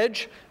right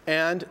edge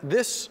and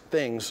this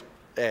thing's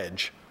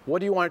edge. What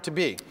do you want it to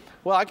be?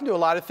 Well, I can do a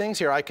lot of things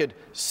here. I could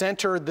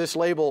center this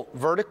label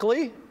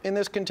vertically in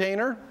this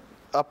container,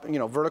 up, you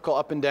know, vertical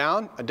up and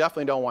down. I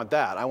definitely don't want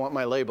that. I want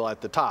my label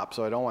at the top,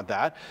 so I don't want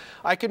that.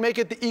 I could make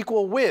it the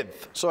equal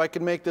width, so I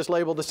could make this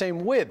label the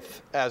same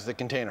width as the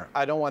container.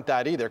 I don't want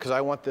that either, because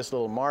I want this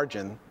little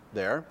margin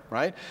there,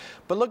 right?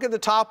 But look at the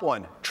top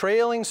one,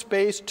 trailing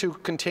space to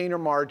container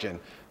margin.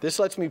 This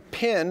lets me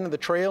pin the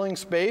trailing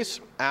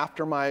space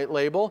after my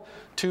label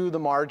to the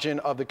margin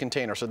of the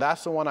container. So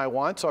that's the one I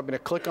want. So I'm going to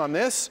click on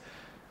this,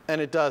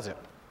 and it does it.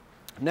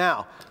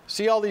 Now,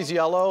 see all these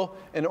yellow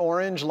and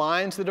orange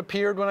lines that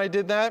appeared when I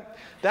did that?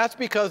 That's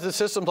because the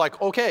system's like,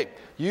 okay,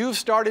 you've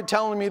started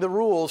telling me the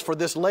rules for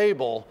this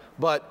label,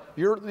 but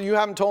you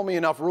haven't told me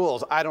enough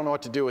rules. I don't know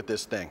what to do with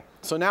this thing.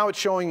 So now it's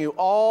showing you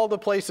all the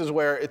places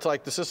where it's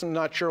like the system's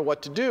not sure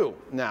what to do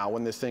now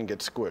when this thing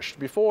gets squished.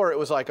 Before it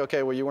was like,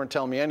 okay, well, you weren't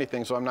telling me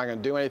anything, so I'm not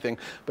going to do anything.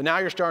 But now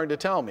you're starting to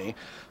tell me.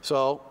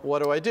 So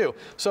what do I do?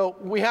 So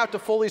we have to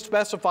fully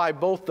specify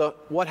both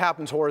what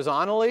happens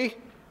horizontally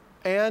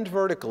and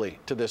vertically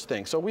to this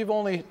thing. So we've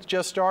only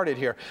just started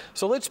here.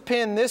 So let's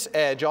pin this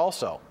edge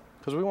also,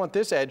 because we want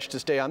this edge to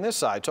stay on this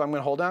side. So I'm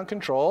going to hold down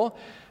Control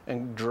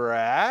and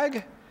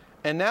drag.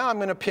 And now I'm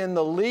going to pin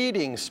the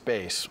leading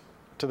space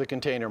to the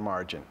container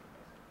margin.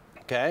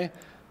 Okay,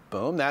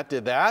 boom, that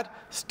did that.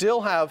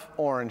 Still have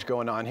orange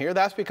going on here.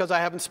 That's because I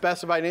haven't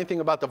specified anything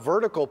about the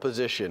vertical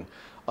position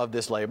of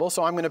this label.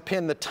 So I'm going to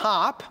pin the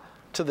top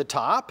to the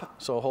top.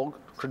 So hold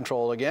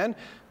Control again,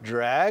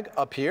 drag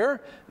up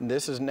here, and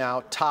this is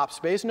now top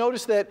space.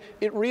 Notice that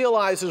it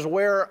realizes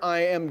where I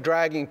am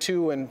dragging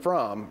to and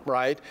from,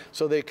 right?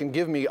 So they can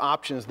give me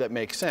options that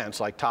make sense,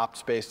 like top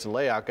space to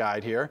layout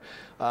guide here.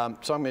 So I'm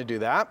going to do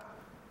that.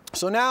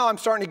 So now I'm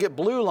starting to get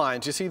blue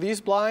lines. You see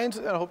these lines?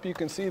 I hope you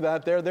can see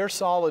that there. They're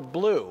solid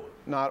blue,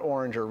 not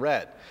orange or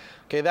red.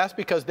 Okay, that's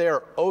because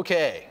they're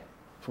okay.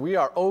 We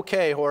are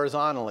okay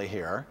horizontally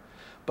here,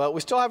 but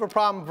we still have a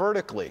problem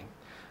vertically.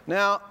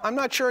 Now, I'm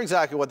not sure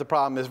exactly what the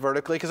problem is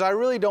vertically, because I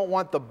really don't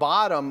want the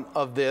bottom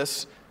of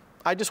this.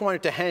 I just want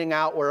it to hang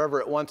out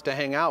wherever it wants to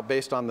hang out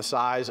based on the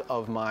size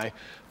of my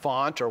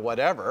font or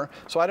whatever.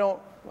 So I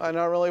don't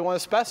really want to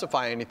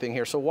specify anything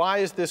here. So why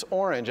is this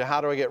orange, and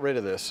how do I get rid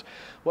of this?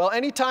 Well,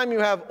 anytime you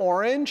have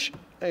orange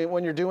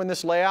when you're doing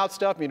this layout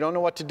stuff and you don't know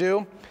what to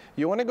do,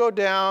 you want to go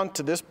down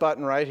to this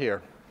button right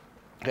here.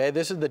 Okay,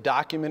 this is the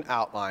document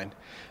outline.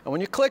 And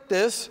when you click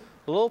this,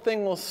 the little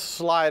thing will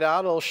slide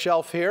out, a little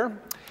shelf here.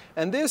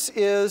 And this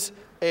is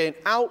an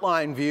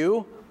outline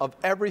view of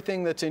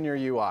everything that's in your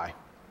UI.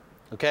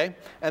 Okay?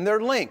 And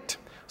they're linked.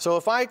 So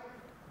if I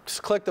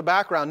click the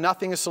background,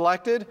 nothing is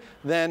selected,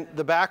 then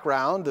the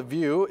background, the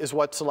view, is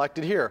what's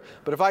selected here.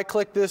 But if I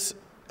click this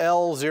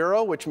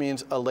L0, which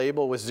means a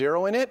label with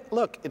 0 in it,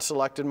 look, it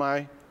selected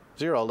my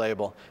 0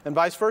 label. And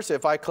vice versa,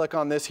 if I click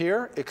on this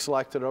here, it's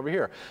selected over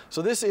here.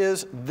 So this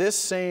is this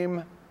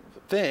same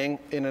thing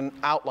in an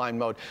outline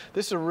mode.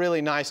 This is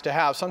really nice to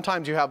have.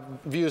 Sometimes you have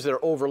views that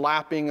are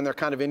overlapping and they're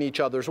kind of in each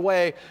other's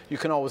way. You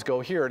can always go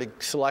here to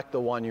select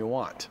the one you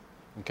want.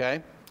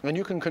 Okay? And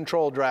you can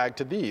control drag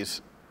to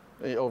these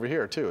over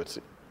here too. It's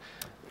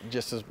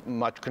just as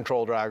much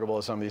control draggable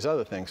as some of these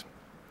other things.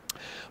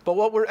 But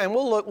what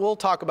we'll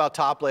talk about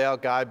top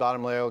layout guide,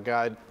 bottom layout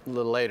guide a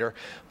little later.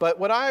 But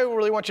what I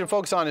really want you to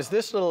focus on is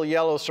this little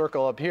yellow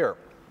circle up here.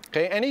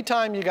 Okay,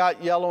 anytime you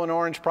got yellow and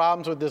orange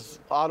problems with this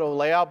auto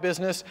layout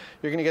business,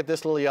 you're going to get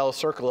this little yellow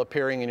circle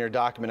appearing in your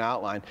document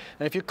outline.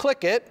 And if you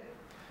click it,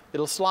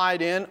 it'll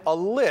slide in a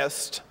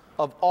list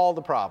of all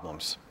the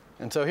problems.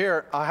 And so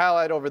here, I'll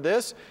highlight over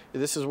this.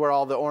 This is where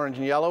all the orange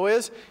and yellow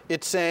is.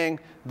 It's saying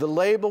the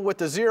label with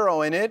the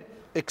 0 in it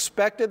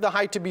expected the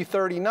height to be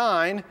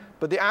 39,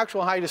 but the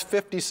actual height is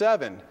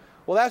 57.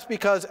 Well, that's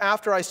because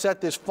after I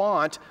set this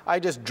font, I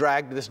just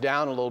dragged this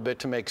down a little bit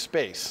to make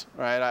space,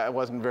 right? I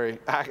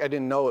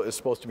didn't know it was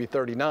supposed to be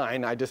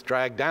 39. I just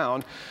dragged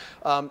down.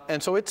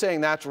 And so it's saying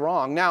that's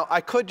wrong. Now,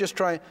 I could just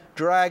try and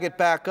drag it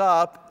back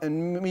up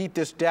and meet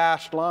this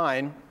dashed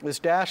line. This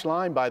dashed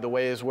line, by the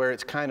way, is where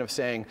it's kind of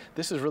saying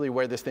this is really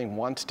where this thing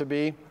wants to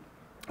be,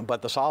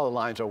 but the solid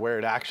lines are where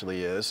it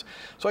actually is.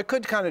 So I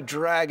could kind of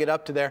drag it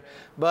up to there,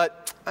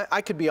 but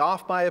I could be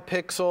off by a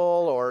pixel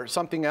or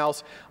something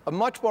else. A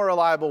much more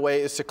reliable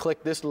way is to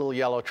click this little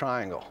yellow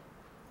triangle.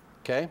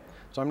 Okay?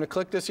 So I'm going to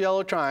click this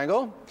yellow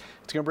triangle.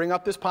 It's going to bring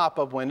up this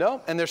pop-up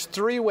window, and there's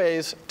 3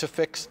 ways to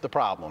fix the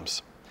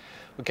problems.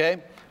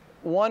 Okay?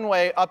 One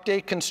way,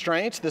 update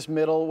constraints, this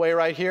middle way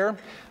right here.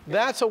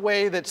 That's a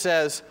way that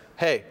says,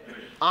 hey,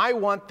 I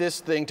want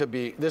this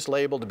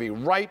label to be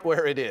right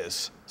where it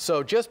is.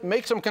 So just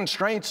make some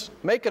constraints,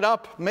 make it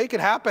up, make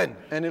it happen.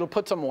 And it'll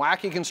put some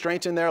wacky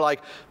constraints in there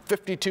like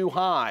 52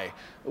 high,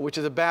 which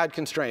is a bad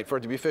constraint for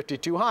it to be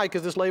 52 high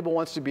because this label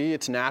wants to be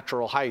its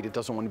natural height. It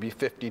doesn't want to be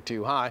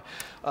 52 high.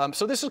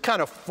 So this is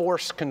kind of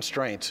forced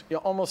constraints. You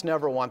almost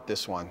never want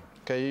this one.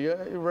 Okay?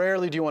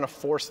 Rarely do you want to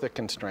force the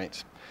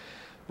constraints.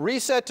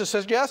 Reset to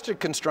suggested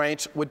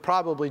constraints would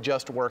probably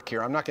just work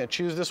here. I'm not going to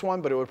choose this one,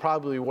 but it would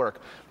probably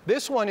work.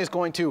 This one is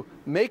going to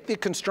make the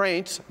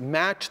constraints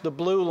match the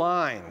blue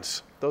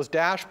lines. Those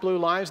dashed blue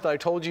lines that I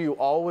told you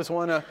always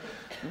want to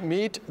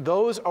meet,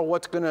 those are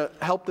what's going to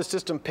help the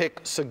system pick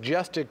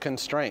suggested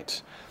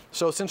constraints.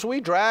 So since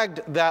we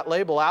dragged that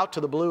label out to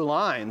the blue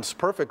lines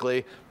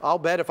perfectly, I'll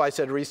bet if I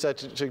said reset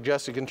to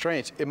suggested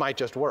constraints, it might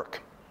just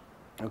work.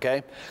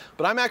 Okay?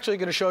 But I'm actually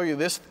going to show you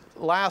this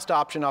last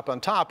option up on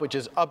top, which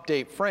is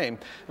update frame.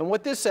 And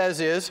what this says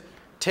is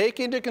take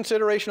into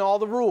consideration all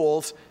the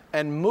rules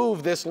and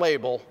move this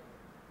label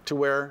to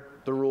where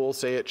the rules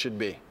say it should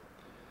be.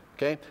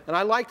 Okay? And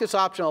I like this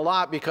option a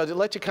lot because it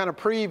lets you kind of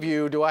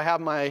preview, do I have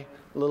my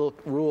little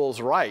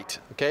rules right?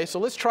 Okay? So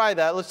let's try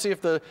that. Let's see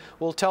if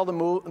we'll tell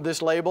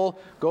this label,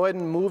 go ahead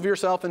and move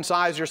yourself and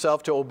size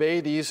yourself to obey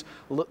these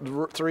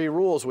 3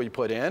 rules we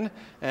put in,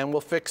 and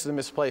we'll fix the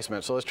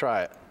misplacement. So let's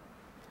try it.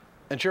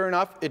 And sure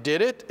enough, it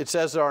did it. It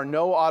says there are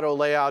no auto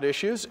layout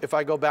issues. If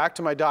I go back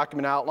to my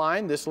document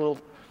outline, this little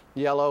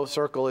yellow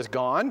circle is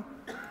gone.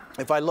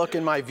 If I look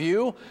in my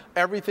view,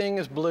 everything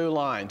is blue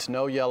lines,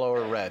 no yellow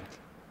or red.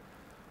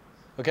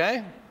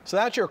 Okay? So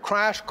that's your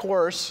crash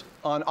course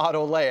on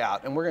auto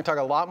layout. And we're going to talk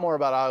a lot more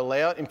about auto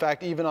layout. In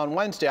fact, even on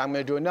Wednesday, I'm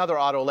going to do another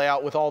auto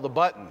layout with all the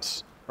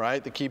buttons,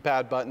 right? The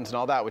keypad buttons and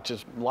all that, which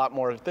is a lot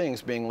more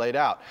things being laid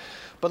out.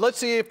 But let's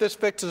see if this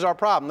fixes our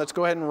problem. Let's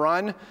go ahead and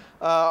run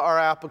our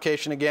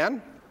application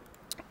again.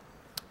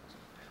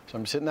 So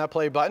I'm just hitting that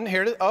play button.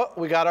 Here it is. Oh,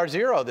 we got our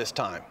 0 this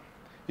time.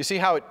 You see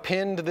how it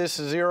pinned this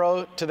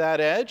 0 to that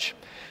edge?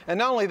 And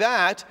not only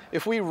that,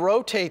 if we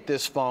rotate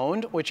this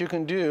phone, which you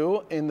can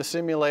do in the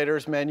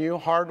simulators menu,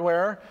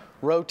 hardware,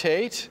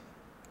 rotate,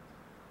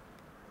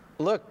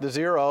 look, the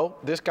 0,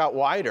 this got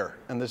wider,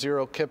 and the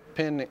 0 kept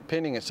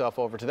pinning itself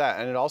over to that.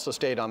 And it also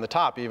stayed on the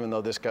top, even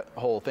though this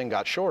whole thing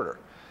got shorter.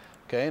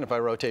 Okay, and if I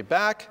rotate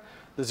back,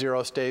 the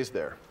 0 stays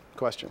there.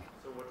 Question?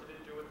 So what did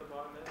it do with the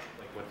bottom edge?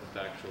 Like what did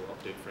the actual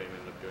update frame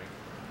end up doing?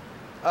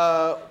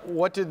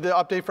 What did the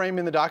update frame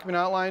in the document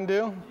outline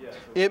do? Yes.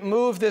 It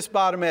moved this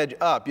bottom edge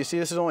up. You see,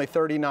 this is only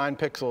 39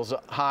 pixels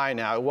high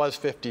now. It was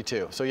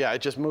 52. So yeah,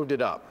 it just moved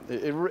it up.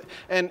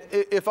 And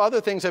if other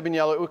things had been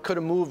yellow, it could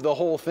have moved the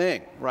whole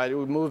thing, right? It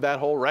would move that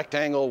whole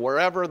rectangle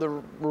wherever the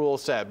rule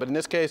said. But in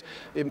this case,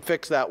 it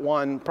fixed that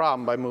one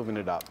problem by moving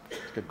it up.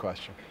 Good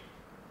question.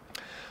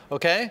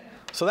 Okay,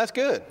 so that's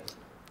good.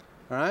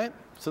 All right,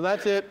 so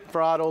that's it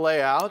for auto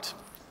layout.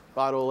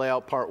 auto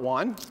layout part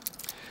 1.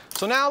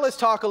 So now let's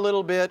talk a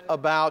little bit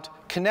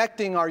about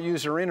connecting our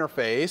user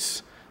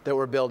interface that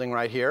we're building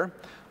right here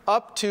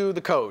up to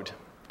the code.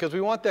 Because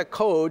we want that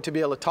code to be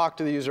able to talk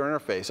to the user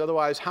interface.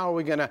 Otherwise, how are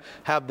we going to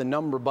have the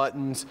number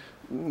buttons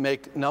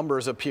make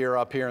numbers appear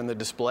up here in the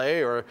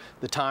display, or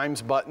the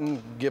times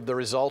button give the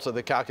results of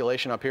the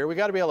calculation up here? We've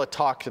got to be able to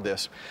talk to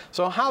this.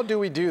 So how do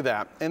we do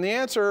that? And the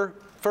answer,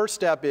 first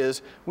step,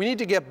 is we need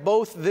to get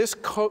both this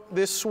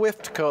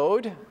Swift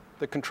code,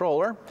 the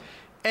controller,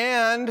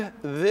 and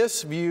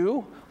this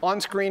view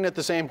on screen at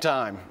the same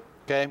time.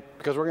 Okay?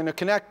 Because we're going to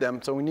connect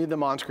them, so we need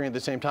them on screen at the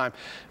same time.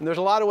 And there's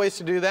a lot of ways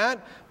to do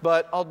that,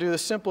 but I'll do the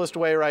simplest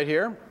way right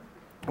here,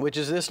 which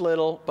is this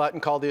little button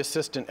called the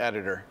Assistant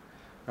Editor.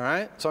 All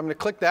right? So I'm going to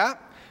click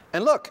that,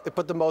 and look, it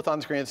put them both on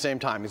screen at the same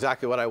time,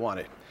 exactly what I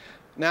wanted.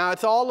 Now,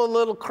 it's all a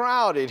little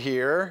crowded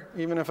here.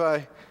 Even if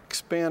I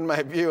expand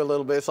my view a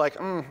little bit, it's like,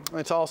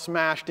 it's all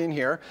smashed in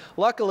here.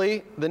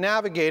 Luckily, the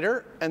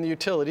navigator and the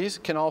utilities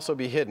can also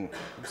be hidden.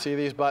 See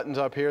these buttons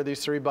up here,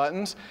 these 3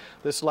 buttons?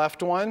 This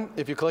left one,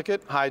 if you click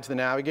it, hides the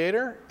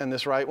navigator, and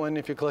this right one,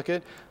 if you click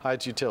it,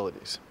 hides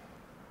utilities.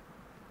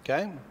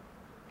 Okay?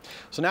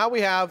 So now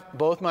we have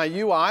both my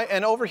UI,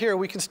 and over here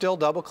we can still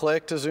double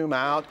click to zoom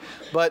out.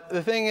 But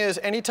the thing is,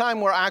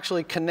 anytime we're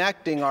actually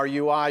connecting our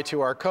UI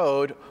to our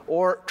code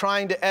or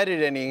trying to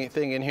edit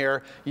anything in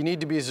here, you need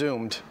to be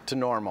zoomed to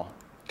normal.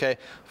 Okay?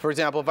 For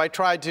example, if I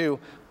try to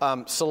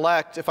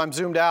select, if I'm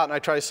zoomed out and I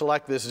try to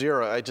select this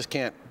 0, I just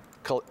can't.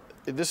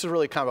 This is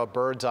really kind of a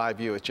bird's eye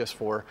view. It's just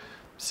for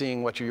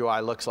seeing what your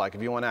UI looks like.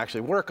 If you want to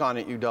actually work on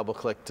it, you double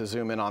click to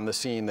zoom in on the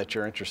scene that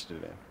you're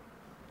interested in.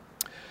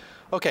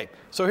 Okay,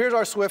 so here's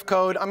our Swift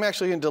code. I'm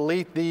actually going to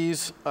delete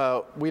these.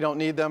 We don't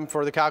need them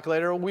for the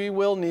calculator. We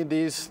will need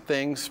these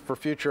things for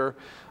future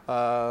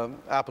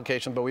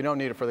applications, but we don't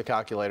need it for the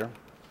calculator.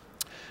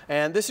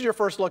 And this is your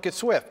first look at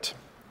Swift.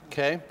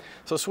 Okay,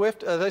 so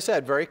Swift, as I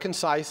said, very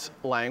concise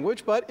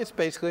language, but it's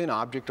basically an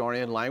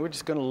object-oriented language.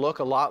 It's going to look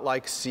a lot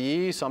like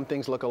C. Some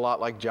things look a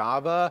lot like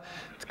Java.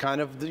 It's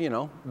kind of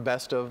the,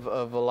 best of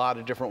a lot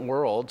of different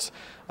worlds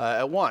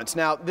at once.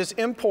 Now, this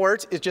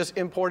import is just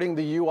importing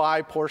the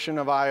UI portion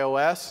of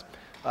iOS.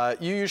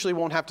 You usually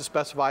won't have to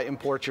specify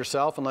imports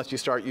yourself unless you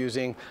start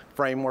using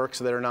frameworks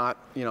that are not,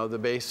 the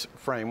base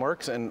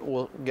frameworks, and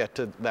we'll get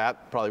to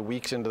that probably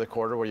weeks into the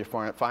quarter where you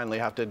finally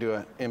have to do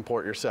an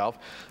import yourself.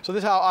 So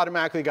this is how it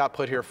automatically got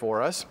put here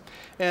for us.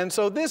 And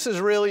so this is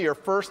really your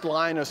first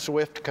line of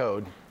Swift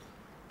code.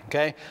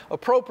 Okay?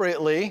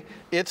 Appropriately,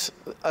 it's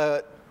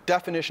a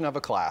definition of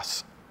a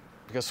class,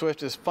 because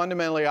Swift is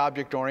fundamentally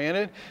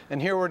object-oriented,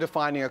 and here we're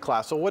defining a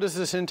class. So what does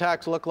the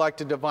syntax look like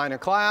to define a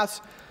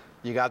class?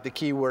 You got the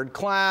keyword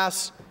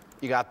class,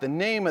 you got the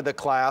name of the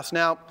class.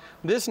 Now,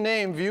 this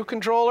name, view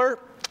controller,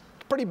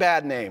 pretty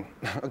bad name.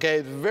 Okay,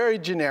 it's very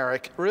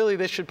generic. Really,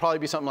 this should probably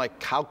be something like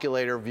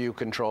calculator view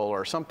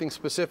controller, something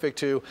specific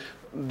to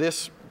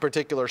this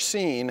particular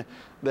scene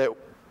that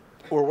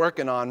we're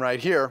working on right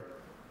here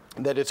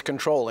that it's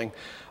controlling.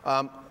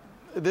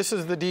 This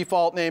is the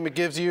default name it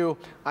gives you.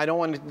 I don't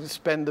want to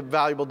spend the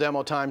valuable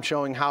demo time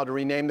showing how to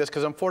rename this,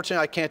 because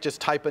unfortunately I can't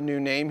just type a new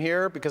name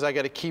here, because I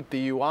got to keep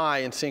the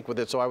UI in sync with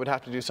it, so I would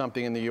have to do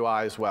something in the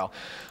UI as well.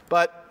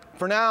 But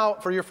for now,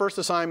 for your first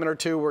assignment or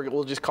two,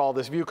 we'll just call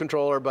this view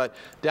controller, but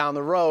down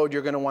the road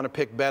you're going to want to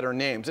pick better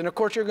names. And of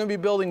course you're going to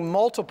be building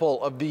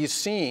multiple of these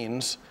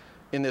scenes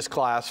in this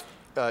class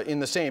in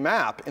the same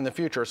app in the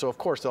future, so of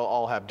course they'll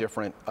all have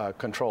different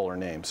controller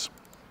names.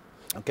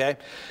 Okay?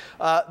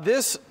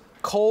 This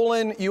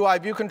colon UI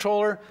view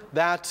controller,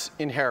 that's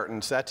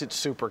inheritance. That's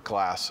its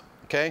superclass.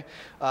 Okay?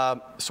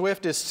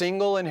 Swift is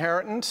single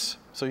inheritance,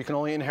 so you can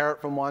only inherit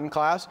from one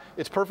class.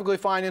 It's perfectly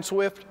fine in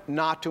Swift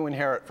not to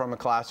inherit from a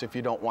class if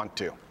you don't want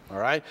to. All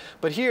right?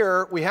 But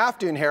here, we have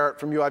to inherit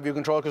from UI view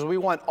controller because we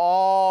want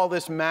all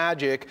this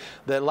magic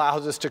that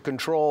allows us to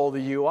control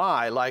the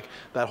UI, like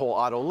that whole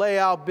auto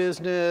layout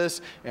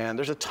business, and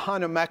there's a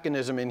ton of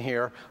mechanism in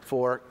here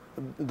for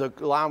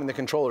allowing the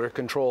controller to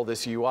control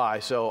this UI.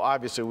 So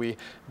obviously we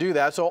do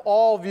that. So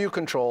all view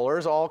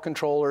controllers, all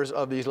controllers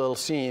of these little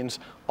scenes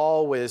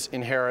always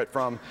inherit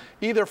from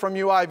either from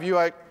UI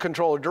view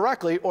controller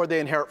directly, or they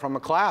inherit from a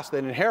class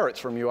that inherits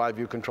from UI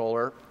view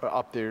controller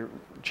up the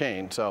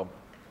chain. So,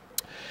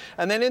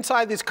 and then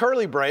inside this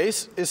curly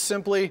brace is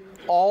simply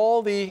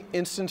all the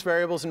instance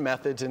variables and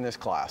methods in this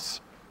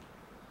class.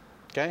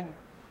 Okay?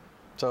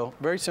 So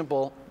very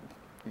simple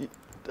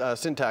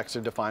syntax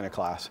to define a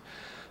class.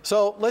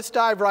 So let's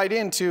dive right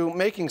into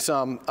making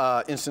some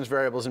instance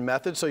variables and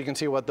methods so you can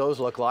see what those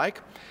look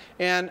like.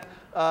 And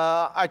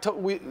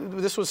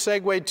this was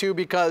segued to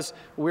because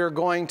we're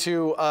going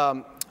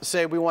to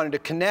say we wanted to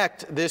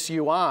connect this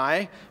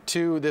UI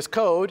to this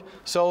code.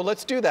 So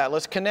let's do that.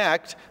 Let's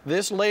connect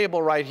this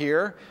label right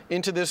here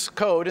into this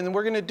code. And then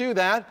we're going to do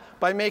that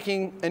by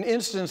making an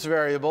instance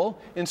variable.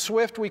 In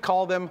Swift, we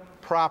call them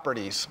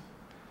properties.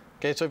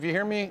 Okay, so if you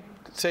hear me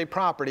say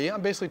property,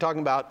 I'm basically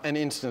talking about an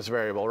instance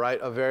variable, right?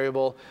 A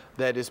variable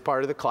that is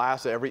part of the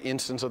class. Every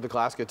instance of the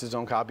class gets its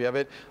own copy of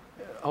it.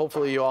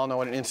 hopefully you all know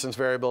what an instance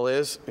variable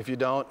is. If you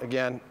don't,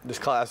 again, this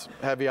class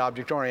heavy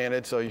object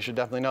oriented, so you should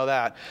definitely know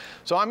that.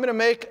 So I'm going to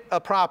make a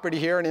property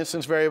here, an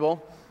instance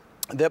variable,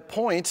 that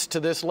points to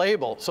this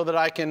label so that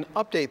I can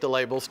update the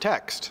label's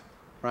text,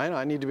 right?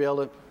 I need to be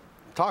able to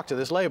talk to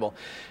this label.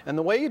 And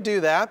the way you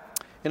do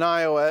that in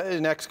iOS,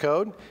 in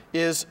Xcode,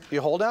 is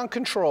you hold down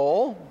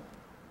Control,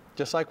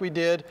 just like we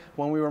did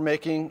when we were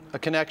making a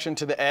connection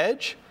to the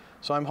edge.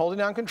 So I'm holding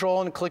down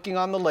Control and clicking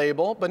on the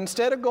label, but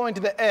instead of going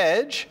to the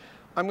edge,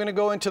 I'm going to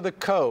go into the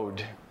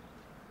code.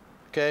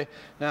 Okay?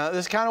 Now,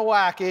 this is kind of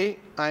wacky.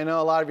 I know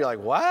a lot of you are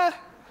like, what?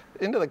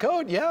 Into the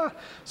code? Yeah.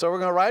 So we're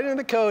going to write into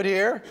the code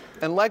here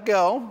and let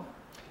go.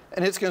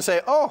 And it's going to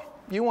say, oh,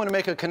 you want to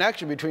make a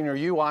connection between your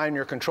UI and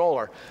your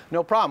controller.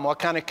 No problem. What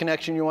kind of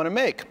connection you want to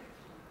make?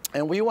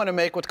 And we want to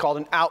make what's called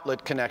an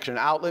outlet connection.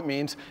 Outlet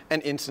means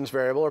an instance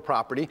variable or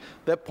property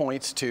that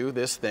points to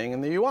this thing in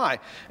the UI.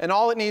 And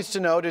all it needs to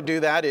know to do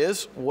that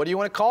is, what do you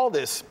want to call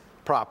this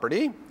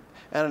property?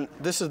 And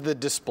this is the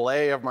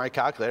display of my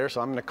calculator,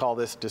 so I'm going to call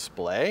this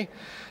display.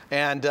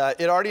 And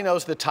it already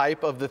knows the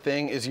type of the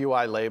thing is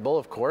UI label,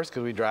 of course,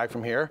 because we drag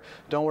from here.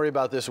 Don't worry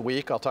about this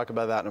week. I'll talk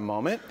about that in a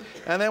moment.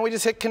 And then we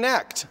just hit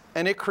connect,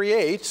 and it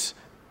creates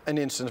an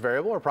instance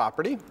variable or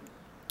property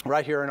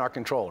right here in our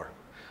controller.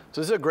 So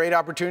this is a great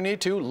opportunity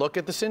to look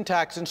at the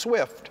syntax in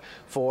Swift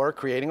for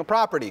creating a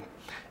property.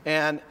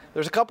 And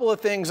there's a couple of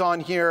things on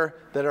here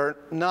that are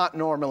not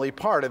normally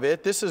part of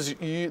it. This is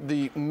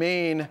the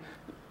main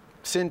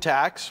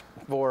syntax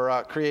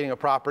for creating a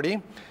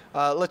property.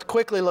 Let's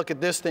quickly look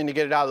at this thing to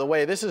get it out of the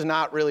way. This is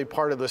not really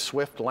part of the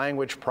Swift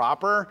language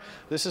proper.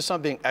 This is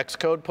something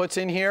Xcode puts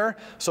in here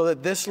so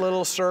that this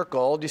little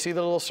circle, do you see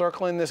the little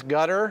circle in this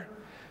gutter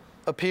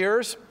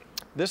appears?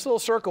 This little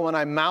circle, when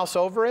I mouse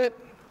over it,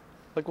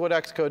 look what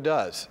Xcode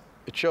does.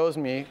 It shows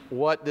me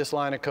what this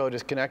line of code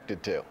is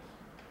connected to.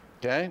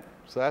 Okay?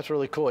 So that's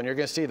really cool. And you're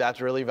going to see that's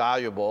really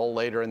valuable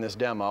later in this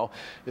demo,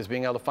 is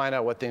being able to find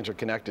out what things are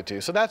connected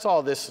to. So that's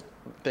all this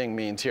thing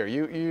means here.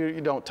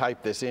 You don't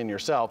type this in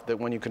yourself, that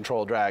when you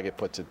control drag, it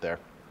puts it there.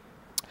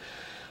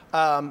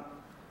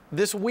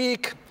 This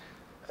week,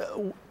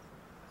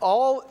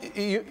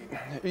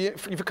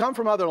 if you come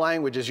from other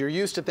languages, you're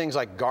used to things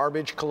like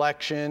garbage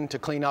collection to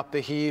clean up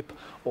the heap,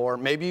 or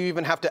maybe you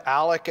even have to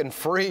alloc and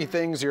free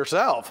things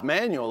yourself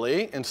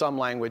manually in some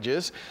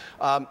languages.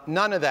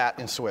 None of that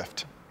in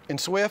Swift. In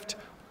Swift,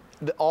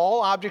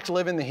 all objects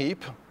live in the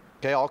heap.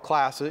 Okay, all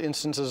classes,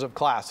 instances of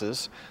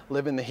classes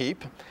live in the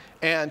heap,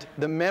 and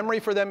the memory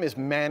for them is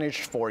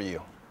managed for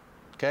you.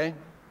 Okay?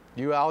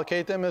 You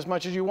allocate them as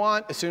much as you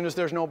want. As soon as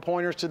there's no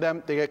pointers to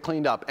them, they get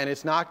cleaned up. And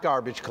it's not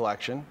garbage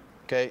collection.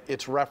 Okay,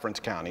 it's reference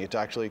counting. It's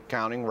actually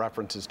counting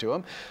references to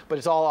them, but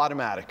it's all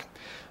automatic.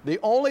 The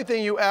only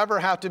thing you ever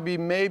have to be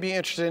maybe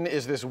interested in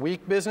is this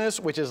week business,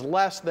 which is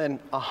less than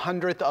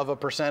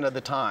 1/100% of the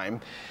time.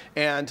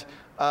 And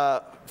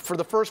for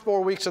the first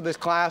 4 weeks of this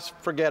class,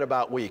 forget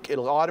about week.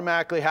 It'll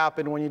automatically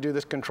happen when you do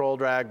this control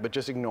drag, but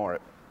just ignore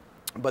it.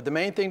 But the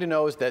main thing to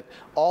know is that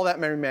all that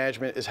memory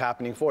management is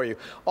happening for you.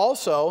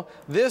 Also,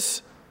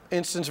 this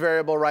instance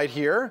variable right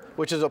here,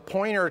 which is a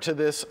pointer to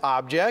this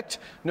object.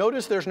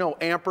 Notice there's no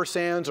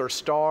ampersands or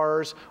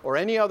stars or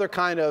any other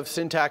kind of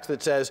syntax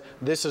that says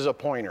this is a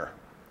pointer.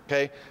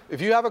 Okay? If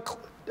you have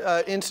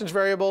an instance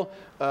variable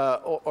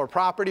or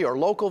property or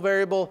local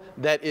variable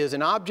that is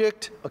an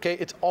object, okay,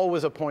 it's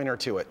always a pointer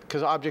to it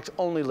because objects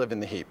only live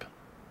in the heap.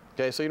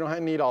 Okay? So you don't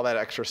need all that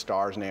extra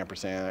stars and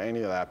ampersand or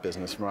any of that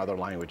business from other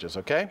languages.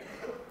 Okay?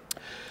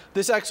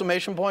 This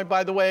exclamation point,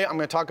 by the way, I'm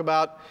going to talk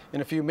about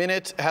in a few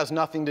minutes, has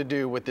nothing to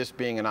do with this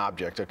being an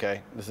object,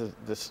 okay? This is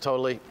a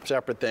totally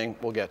separate thing.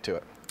 We'll get to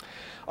it.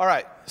 All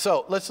right,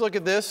 so let's look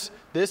at this.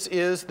 This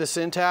is the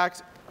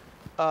syntax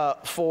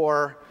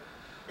for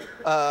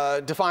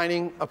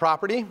defining a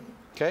property,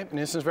 okay, an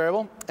instance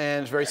variable.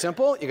 And it's very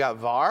simple. You got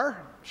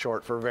var,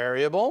 short for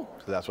variable,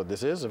 so that's what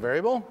this is, a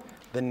variable.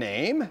 The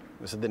name,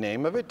 this is the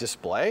name of it,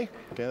 display.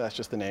 Okay, that's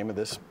just the name of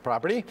this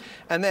property.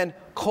 And then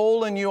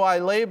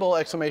 :UI label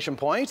exclamation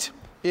point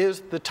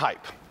is the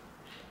type.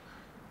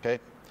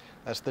 Okay,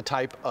 that's the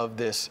type of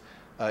this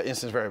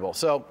instance variable.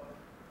 So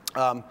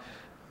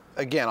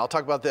again, I'll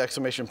talk about the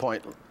exclamation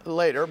point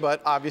later, but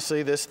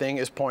obviously this thing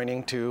is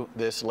pointing to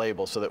this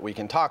label so that we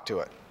can talk to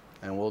it.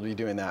 And we'll be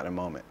doing that in a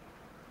moment.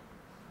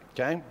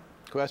 Okay,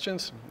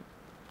 questions?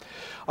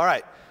 All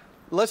right.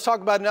 Let's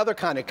talk about another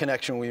kind of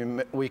connection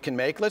we can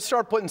make. Let's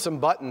start putting some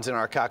buttons in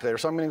our calculator.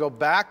 So I'm going to go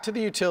back to the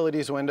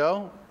utilities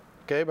window,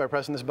 okay, by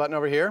pressing this button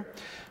over here.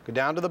 Go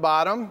down to the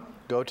bottom,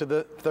 go to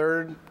the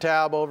third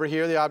tab over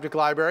here, the object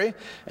library.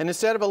 And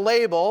instead of a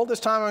label, this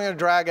time I'm going to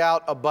drag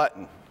out a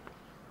button.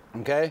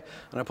 Okay,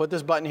 I'm going to put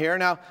this button here.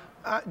 Now,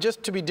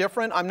 just to be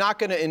different, I'm not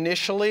going to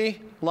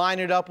initially line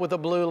it up with a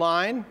blue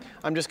line.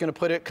 I'm just going to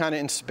put it kind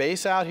of in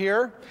space out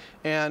here,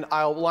 and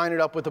I'll line it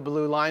up with a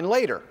blue line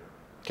later.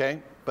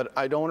 Okay. But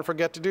I don't want to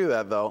forget to do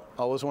that, though.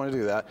 I always want to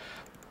do that.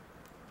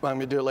 I'm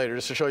going to do it later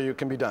just to show you it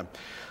can be done.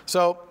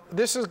 So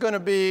this is going to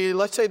be,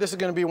 let's say this is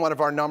going to be one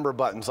of our number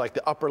buttons, like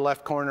the upper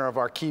left corner of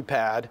our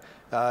keypad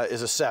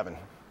is a 7.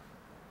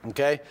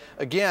 Okay,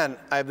 again,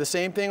 I have the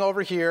same thing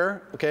over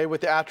here, okay,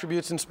 with the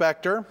attributes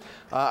inspector.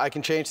 I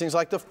can change things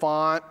like the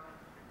font.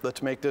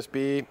 Let's make this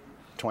be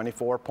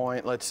 24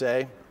 point, let's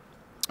say.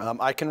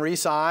 I can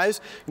resize.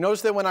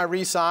 Notice that when I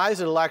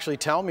resize, it'll actually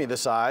tell me the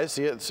size.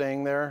 See it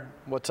saying there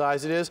what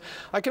size it is?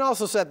 I can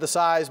also set the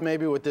size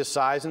maybe with this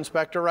size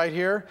inspector right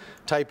here.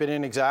 Type it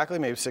in exactly,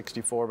 maybe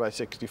 64 by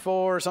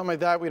 64 or something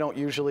like that. We don't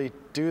usually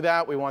do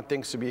that. We want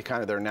things to be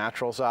kind of their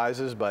natural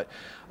sizes, but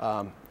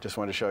just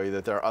wanted to show you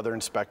that there are other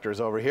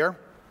inspectors over here.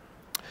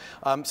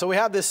 So we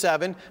have this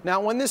 7.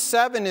 Now when this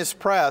 7 is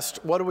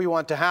pressed, what do we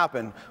want to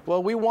happen?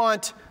 Well, we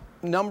want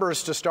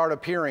numbers to start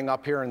appearing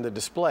up here in the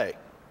display,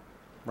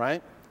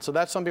 right? So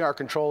that's something our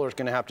controller is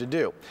going to have to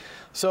do.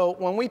 So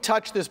when we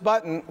touch this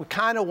button, we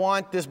kind of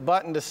want this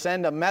button to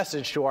send a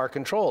message to our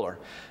controller.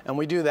 And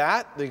we do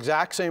that the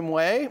exact same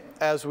way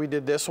as we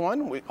did this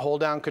one. We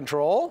hold down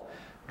Control,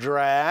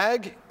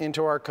 drag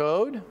into our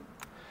code.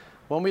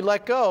 When we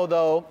let go,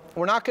 though,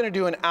 we're not going to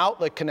do an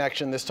outlet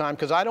connection this time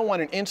because I don't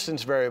want an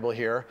instance variable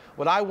here.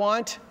 What I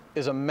want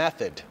is a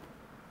method,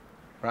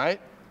 right?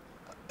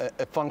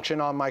 A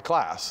function on my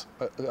class,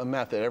 a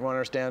method. Everyone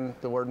understand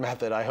the word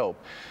method, I hope.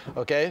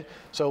 Okay,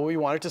 so we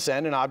wanted to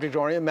send an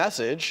object-oriented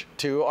message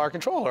to our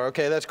controller.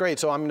 Okay, that's great.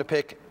 So I'm going to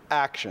pick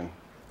action.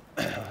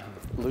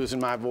 Losing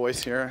my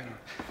voice here.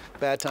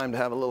 Bad time to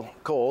have a little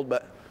cold,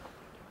 but.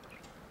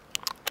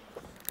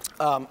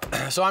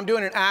 So I'm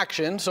doing an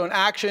action. So an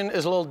action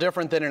is a little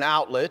different than an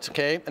outlet.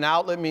 Okay, an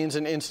outlet means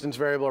an instance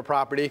variable or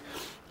property.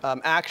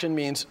 Action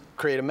means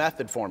create a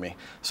method for me.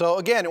 So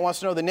again, it wants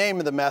to know the name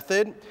of the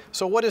method.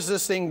 So what does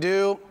this thing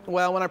do?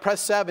 Well, when I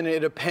press 7,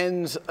 it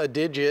appends a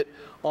digit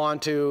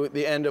onto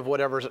the end of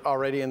whatever's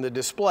already in the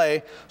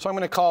display. So I'm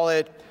going to call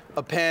it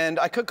append.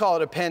 I could call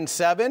it append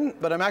 7,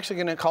 but I'm actually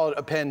going to call it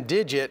append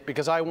digit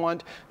because I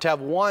want to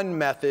have one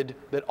method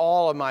that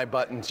all of my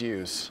buttons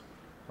use,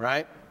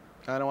 right?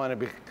 I don't want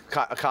to be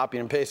copying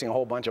and pasting a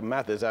whole bunch of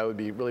methods. That would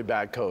be really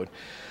bad code.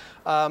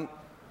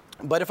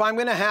 But if I'm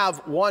going to have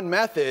one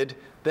method,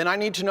 then I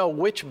need to know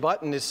which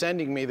button is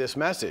sending me this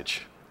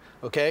message.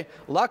 Okay?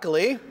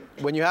 Luckily,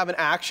 when you have an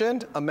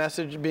action, a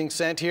message being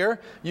sent here,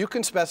 you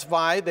can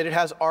specify that it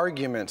has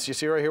arguments. You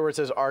see right here where it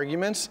says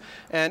arguments?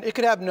 And it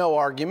could have no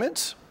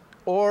arguments,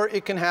 or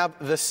it can have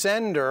the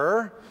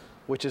sender,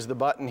 which is the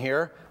button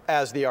here,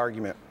 as the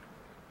argument.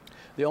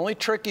 The only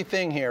tricky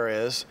thing here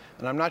is,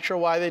 and I'm not sure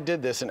why they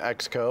did this in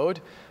Xcode,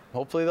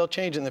 hopefully they'll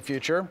change it in the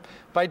future.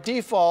 By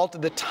default,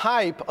 the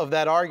type of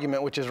that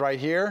argument, which is right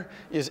here,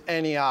 is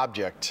any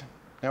object.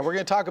 Now we're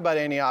going to talk about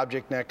any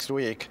object next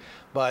week,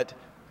 but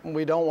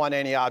we don't want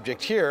any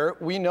object here.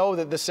 We know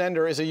that the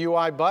sender is a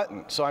UI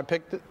button. So I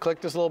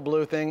click this little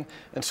blue thing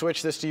and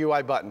switch this to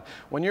UI button.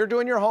 When you're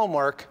doing your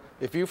homework,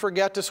 if you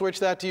forget to switch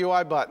that to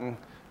UI button,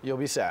 you'll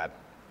be sad.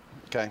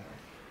 Okay?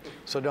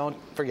 So don't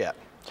forget.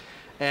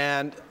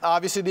 And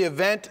obviously the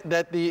event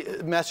that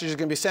the message is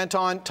going to be sent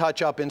on,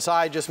 touch up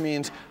inside, just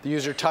means the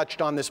user touched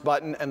on this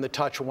button and the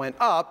touch went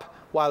up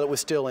while it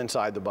was still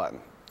inside the button.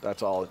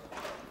 That's all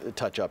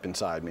touch up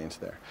inside means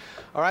there.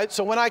 All right,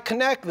 so when I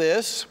connect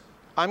this,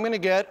 I'm going to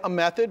get a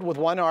method with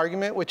one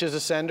argument, which is a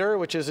sender,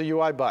 which is a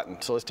UI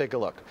button. So let's take a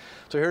look.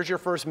 So here's your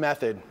first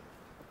method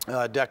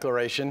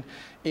declaration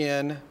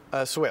in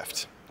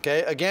Swift.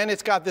 Okay, again,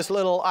 it's got this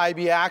little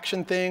IB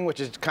action thing,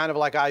 which is kind of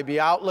like IB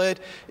outlet.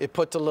 It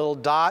puts a little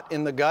dot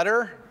in the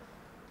gutter,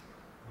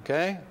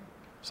 okay,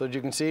 so that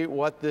you can see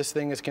what this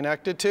thing is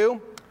connected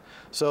to.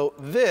 So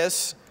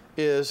this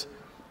is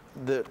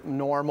the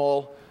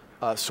normal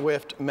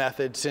Swift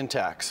method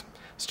syntax.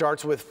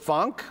 Starts with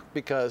func,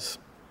 because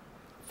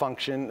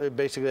function,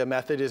 basically a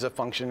method is a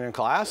function in a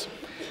class.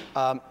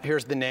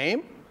 Here's the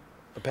name,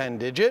 append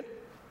digit.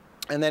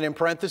 And then in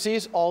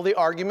parentheses, all the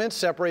arguments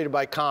separated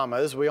by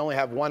commas. We only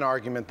have one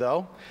argument,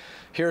 though.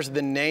 Here's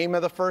the name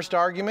of the first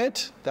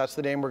argument. That's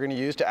the name we're going to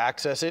use to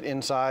access it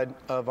inside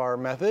of our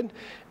method.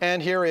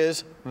 And here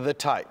is the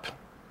type.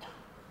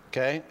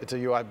 Okay, it's a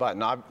UI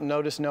button. I've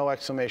noticed no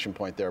exclamation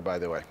point there, by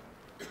the way.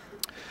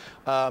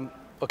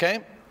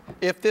 Okay,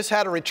 if this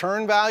had a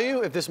return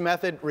value, if this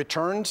method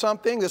returned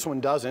something, this one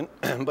doesn't,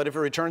 but if it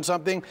returned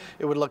something,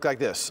 it would look like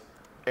this.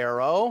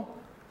 Arrow,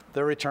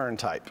 the return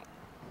type.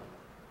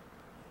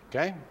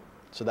 Okay,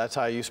 so that's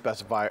how you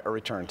specify a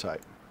return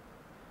type.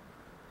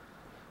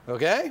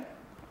 Okay,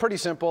 pretty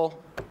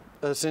simple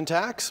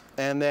syntax.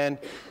 And then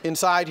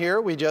inside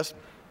here, we just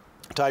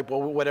type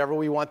whatever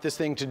we want this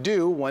thing to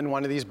do when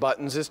one of these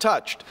buttons is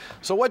touched.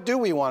 So what do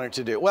we want it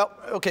to do? Well,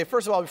 okay,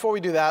 first of all, before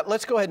we do that,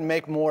 let's go ahead and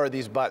make more of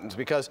these buttons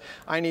because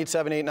I need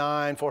 7, 8,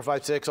 9, 4,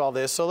 5, 6, all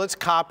this. So let's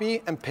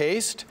copy and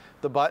paste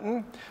the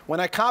button. When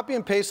I copy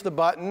and paste the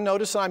button,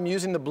 notice I'm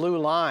using the blue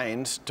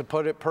lines to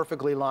put it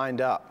perfectly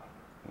lined up.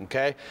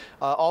 Okay.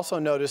 Also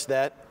notice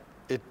that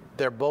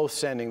they're both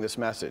sending this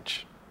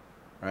message,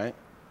 right?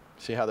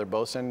 See how they're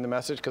both sending the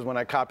message? Because when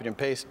I copied and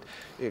pasted,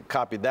 it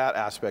copied that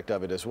aspect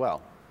of it as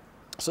well.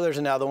 So there's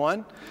another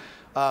one.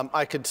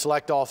 I could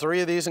select all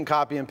 3 of these and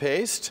copy and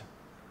paste.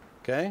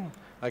 Okay.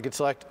 I could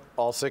select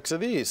all 6 of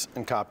these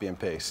and copy and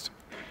paste.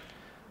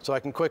 So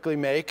I can quickly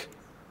make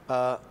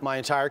my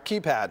entire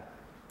keypad.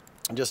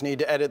 I just need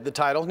to edit the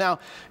title. Now,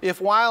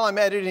 if while I'm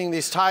editing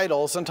these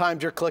titles,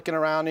 sometimes you're clicking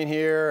around in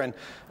here and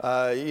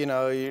you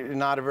know, you're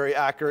not a very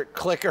accurate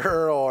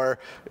clicker, or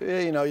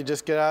you know, you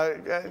just get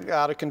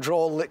out of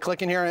control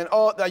clicking here and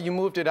oh, you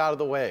moved it out of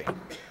the way.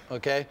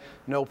 Okay,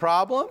 no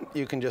problem.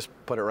 You can just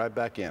put it right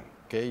back in.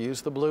 Okay,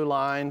 use the blue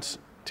lines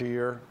to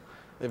your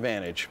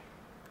advantage.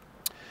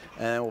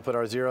 And we'll put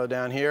our 0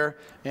 down here.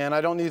 And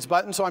I don't need this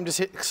button, so I'm just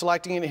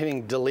selecting it and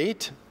hitting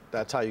delete.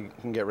 That's how you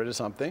can get rid of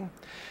something.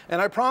 And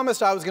I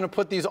promised I was going to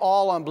put these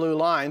all on blue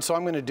lines, so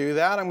I'm going to do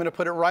that. I'm going to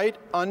put it right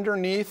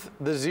underneath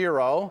the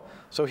 0.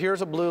 So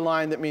here's a blue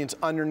line that means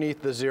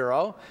underneath the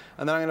 0.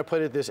 And then I'm going to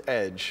put it this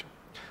edge.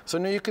 So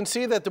now you can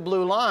see that the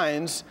blue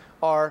lines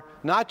are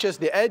not just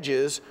the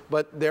edges,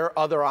 but they're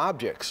other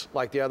objects,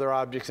 like the other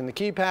objects in the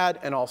keypad,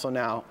 and also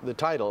now the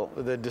title,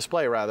 the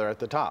display rather, at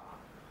the top.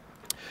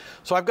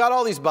 So I've got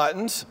all these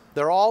buttons.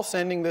 They're all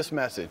sending this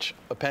message,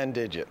 append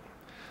digit.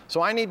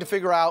 So I need to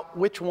figure out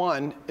which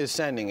one is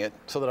sending it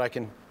so that I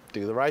can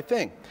do the right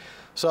thing.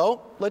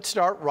 So let's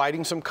start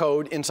writing some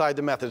code inside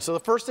the method. So the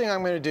first thing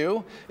I'm going to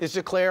do is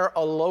declare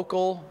a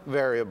local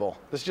variable.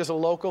 This is just a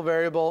local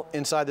variable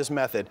inside this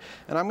method.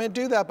 And I'm going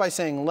to do that by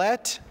saying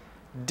let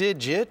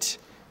digit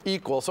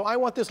equal. So I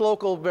want this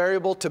local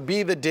variable to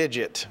be the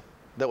digit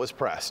that was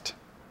pressed.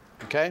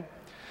 Okay?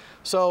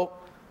 So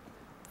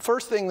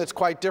first thing that's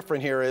quite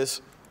different here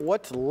is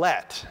what's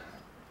let?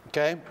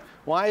 Okay?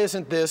 Why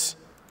isn't this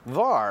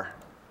var,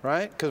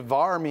 right? Because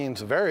var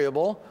means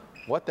variable.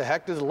 What the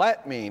heck does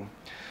let mean?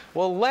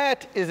 Well,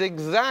 let is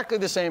exactly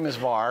the same as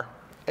var,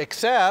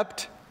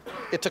 except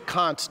it's a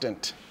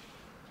constant,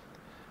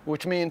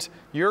 which means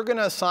you're going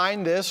to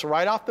assign this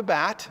right off the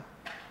bat,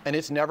 and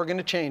it's never going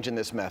to change in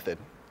this method.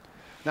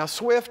 Now,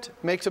 Swift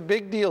makes a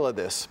big deal of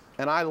this,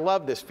 and I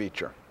love this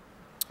feature,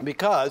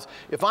 because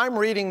if I'm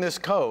reading this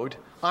code,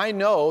 I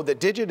know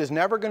that digit is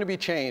never going to be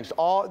changed.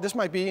 This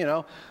might be, you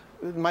know,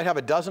 it might have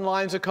a dozen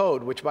lines of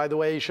code, which, by the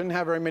way, you shouldn't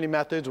have very many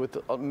methods with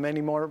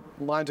many more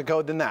lines of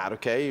code than that,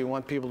 okay? You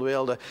want people to be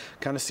able to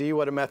kind of see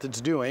what a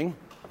method's doing.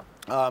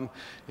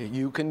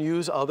 You can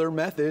use other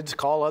methods,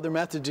 call other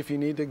methods if you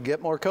need to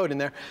get more code in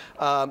there.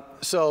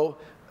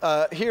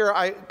 Here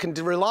I can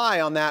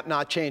rely on that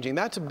not changing.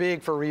 That's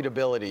big for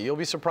readability. You'll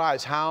be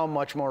surprised how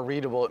much more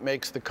readable it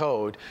makes the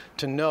code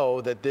to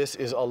know that this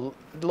is a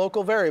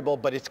local variable,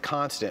 but it's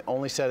constant,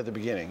 only set at the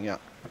beginning. Yeah.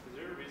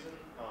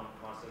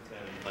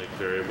 Like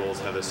variables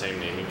have the same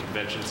naming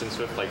conventions in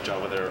Swift, like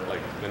Java, they're like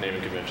the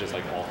naming convention is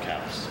like all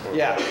caps. Or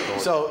yeah.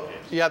 So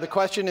yeah, the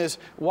question is,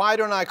 why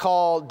don't I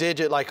call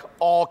digit like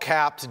all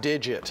caps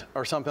digit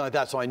or something like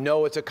that, so I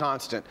know it's a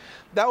constant?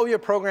 That would be a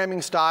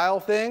programming style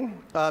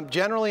thing.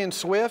 Generally in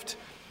Swift,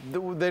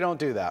 they don't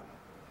do that.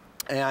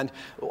 And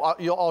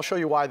I'll show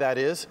you why that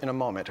is in a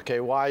moment, okay?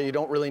 Why you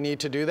don't really need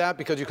to do that,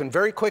 because you can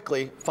very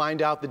quickly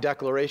find out the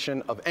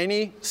declaration of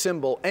any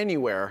symbol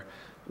anywhere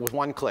with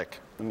one click,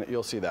 and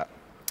you'll see that.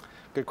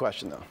 Good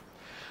question, though.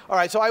 All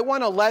right, so I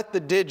want to let the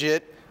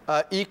digit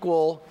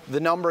equal the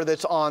number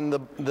that's on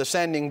the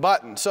sending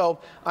button. So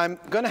I'm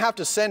going to have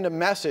to send a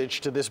message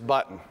to this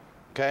button.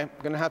 Okay? I'm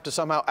going to have to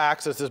somehow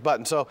access this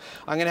button. So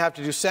I'm going to have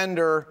to do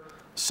sender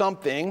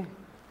something.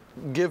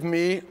 Give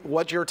me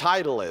what your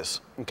title is.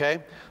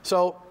 Okay?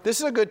 So this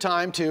is a good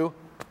time to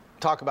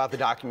talk about the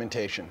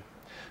documentation,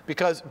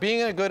 because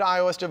being a good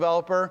iOS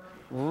developer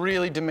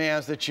really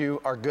demands that you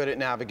are good at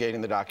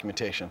navigating the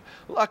documentation.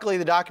 Luckily,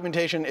 the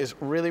documentation is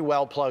really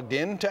well plugged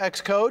into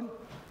Xcode.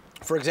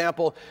 For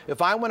example,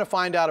 if I want to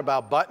find out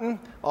about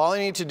button, all I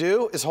need to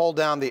do is hold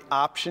down the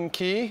Option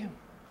key,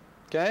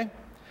 okay?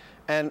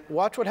 And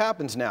watch what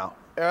happens now.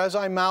 As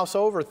I mouse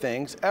over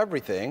things,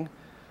 everything,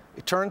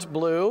 it turns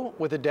blue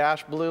with a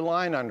dashed blue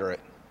line under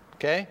it,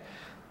 okay?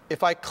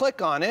 If I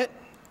click on it,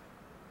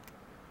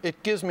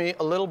 it gives me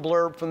a little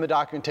blurb from the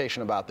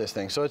documentation about this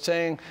thing. So it's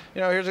saying, you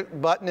know, here's a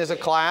button is a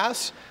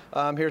class,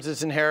 here's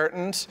its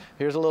inheritance,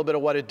 here's a little bit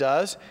of what it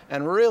does,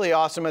 and really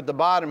awesome at the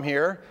bottom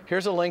here,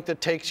 here's a link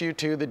that takes you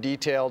to the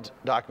detailed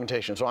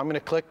documentation. So I'm going to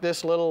click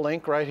this little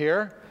link right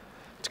here.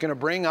 It's going to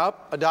bring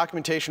up a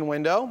documentation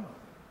window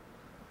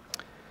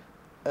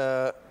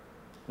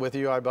with a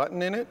UI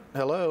button in it.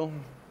 Hello.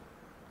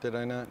 Did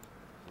I not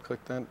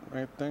click that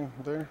right thing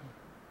there?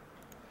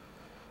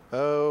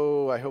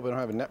 Oh, I hope I don't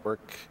have a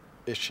network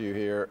issue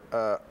here.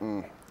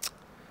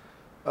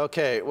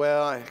 Okay,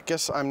 well, I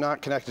guess I'm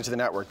not connected to the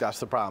network. That's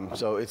the problem.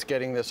 So it's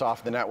getting this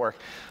off the network.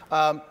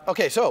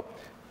 Okay, so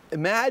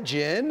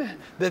imagine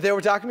that there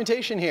were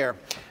documentation here.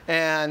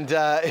 And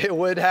it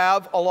would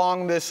have,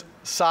 along this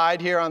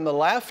side here on the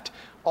left,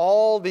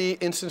 all the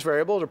instance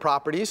variables or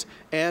properties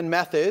and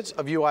methods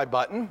of UI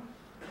button.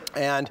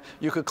 And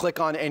you could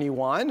click on any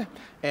one,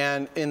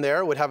 and in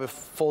there would have a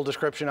full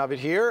description of it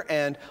here,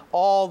 and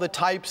all the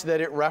types that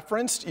it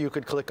referenced you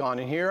could click on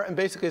in here, and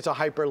basically it's a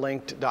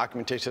hyperlinked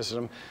documentation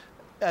system,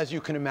 as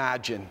you can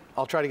imagine.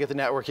 I'll try to get the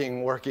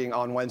networking working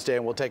on Wednesday,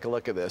 and we'll take a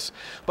look at this.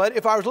 But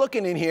if I was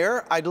looking in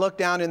here, I'd look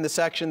down in the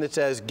section that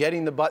says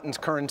getting the button's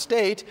current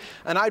state,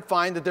 and I'd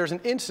find that there's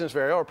an instance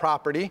variable or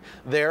property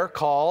there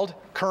called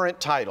current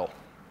title.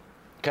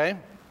 okay?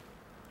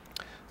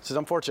 This is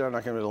unfortunate, I'm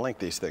not going to be able to link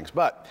these things.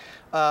 But,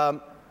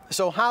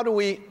 so how do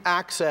we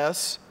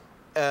access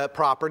a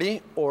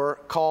property or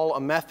call a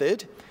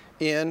method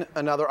in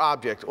another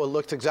object? Well, it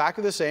looks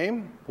exactly the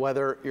same,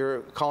 whether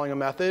you're calling a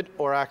method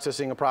or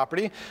accessing a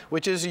property,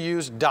 which is you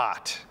use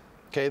dot.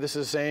 Okay, this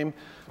is the same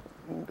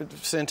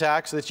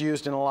syntax that's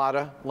used in a lot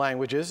of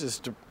languages, is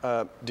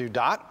to do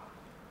dot.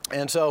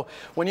 And so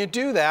when you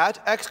do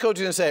that, Xcode is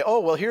going to say, oh,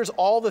 well, here's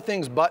all the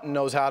things button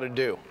knows how to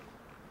do.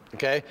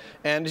 Okay?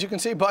 And as you can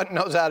see, button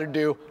knows how to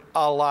do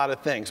a lot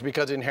of things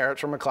because it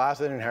inherits from a class,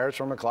 it inherits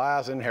from a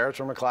class, it inherits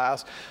from a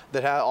class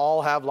that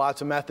all have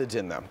lots of methods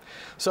in them.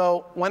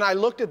 So when I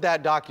looked at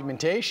that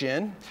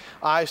documentation,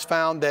 I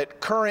found that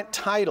current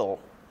title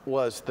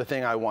was the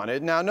thing I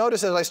wanted. Now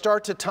notice as I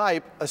start to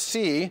type a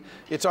C,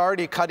 it's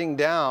already cutting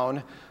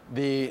down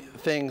the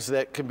things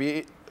that could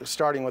be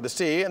starting with a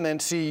C, and then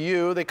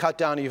CU, they cut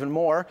down even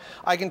more.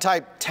 I can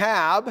type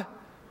tab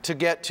to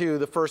get to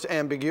the first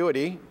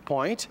ambiguity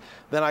point.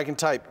 Then I can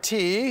type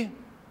T,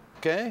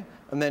 okay,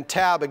 and then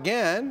tab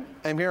again.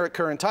 I'm here at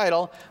current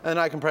title, and then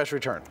I can press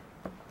return.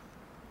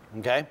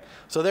 Okay,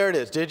 so there it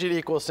is, digit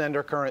equals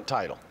sender current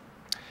title.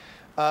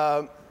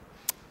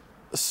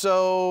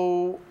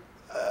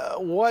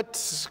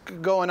 What's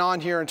going on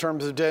here in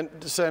terms of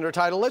sender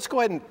title? Let's go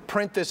ahead and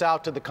print this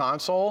out to the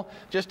console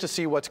just to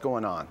see what's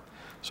going on.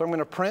 So I'm going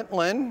to print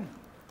len,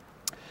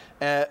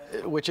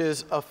 which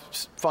is a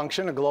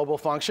function, a global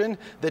function,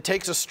 that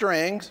takes a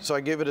string, so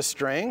I give it a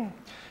string.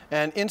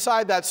 And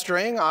inside that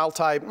string, I'll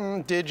type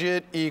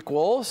digit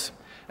equals.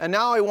 And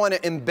now I want to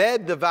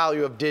embed the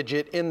value of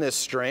digit in this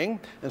string.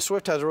 And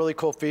Swift has a really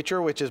cool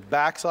feature, which is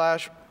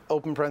backslash,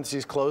 open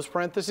parentheses, close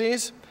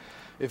parentheses.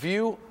 If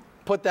you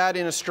put that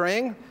in a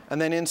string,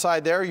 and then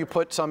inside there you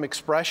put some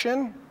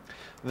expression,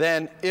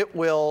 then it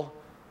will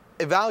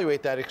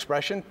evaluate that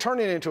expression, turn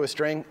it into a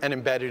string, and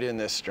embed it in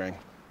this string.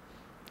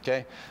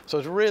 Okay? So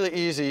it's really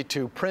easy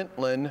to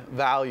println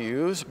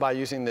values by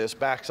using this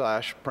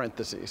backslash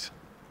parentheses.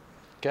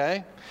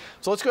 Okay?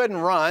 So let's go ahead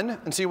and run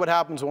and see what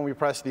happens when we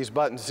press these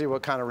buttons, see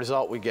what kind of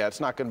result we get.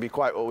 It's not going to be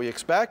quite what we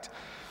expect,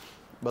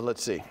 but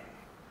let's see.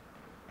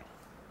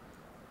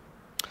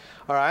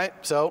 All right,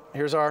 so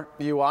here's our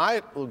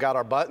UI. We've got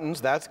our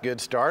buttons. That's a good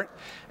start.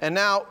 And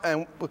now,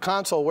 and the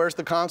console, where's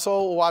the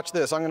console? Watch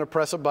this. I'm going to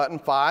press a button,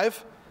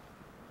 5.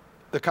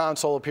 The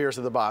console appears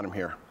at the bottom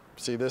here.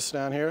 See this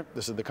down here?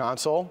 This is the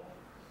console.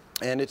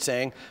 And it's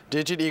saying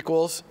digit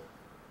equals,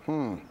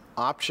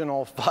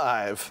 optional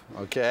 5.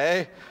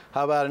 Okay.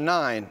 How about a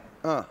 9?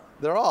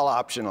 They're all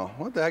optional.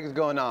 What the heck is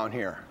going on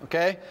here?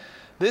 Okay.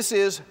 This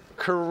is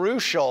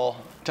crucial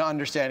to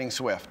understanding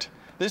Swift.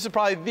 This is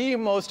probably the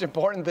most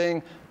important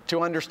thing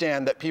to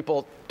understand that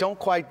people don't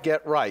quite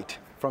get right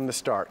from the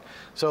start.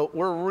 So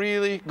we're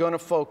really going to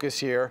focus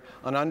here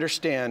on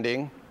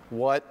understanding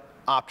what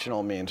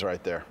optional means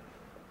right there.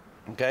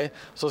 Okay,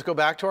 so let's go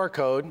back to our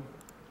code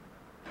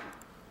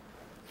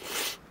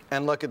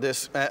and look at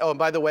this. Oh, and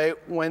by the way,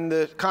 when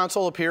the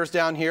console appears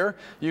down here,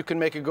 you can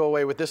make it go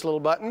away with this little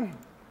button,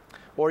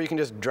 or you can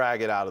just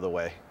drag it out of the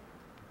way.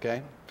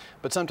 Okay,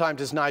 but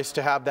sometimes it's nice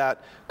to have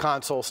that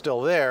console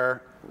still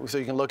there so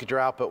you can look at your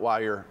output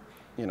while you're,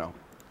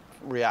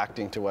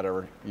 reacting to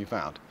whatever you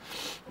found.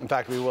 In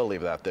fact, we will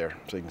leave that there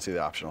so you can see the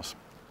optionals.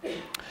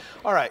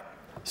 All right,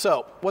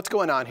 so what's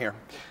going on here?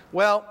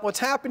 Well, what's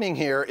happening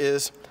here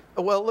is,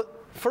 well,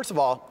 first of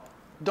all,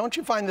 don't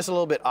you find this a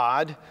little bit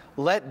odd?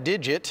 Let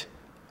digit,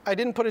 I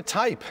didn't put a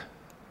type.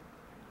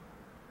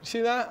 You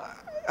see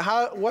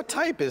that? What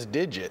type is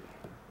digit?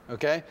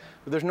 Okay,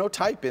 there's no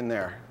type in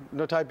there,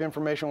 no type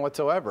information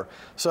whatsoever.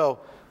 So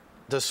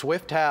does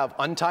Swift have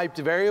untyped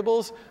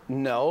variables?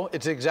 No,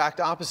 it's the exact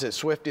opposite.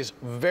 Swift is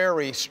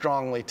very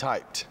strongly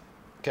typed.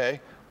 Okay,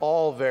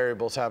 all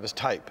variables have a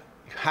type.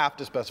 You have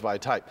to specify a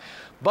type.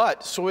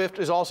 But Swift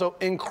is also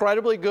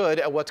incredibly good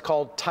at what's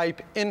called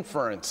type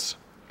inference.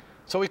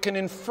 So we can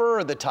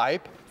infer the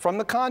type from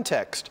the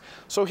context.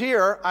 So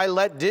here, I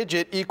let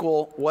digit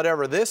equal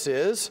whatever this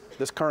is,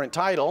 this current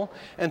title,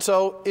 and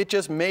so it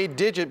just made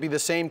digit be the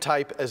same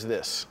type as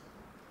this.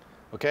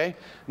 Okay?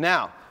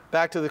 Now,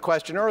 back to the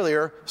question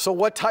earlier, so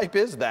what type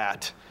is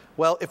that?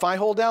 Well, if I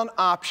hold down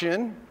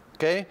option,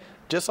 okay,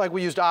 just like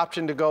we used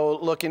option to go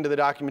look into the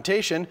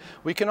documentation,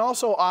 we can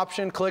also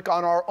option click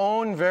on our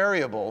own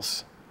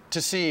variables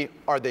to see,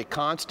 are they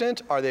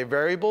constant, are they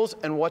variables,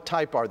 and what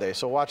type are they?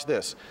 So watch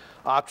this.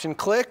 Option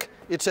click,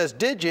 it says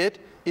digit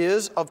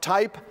is of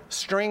type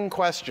string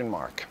question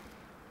mark.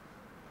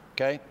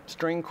 Okay,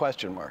 string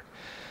question mark.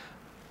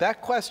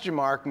 That question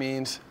mark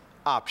means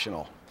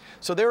optional.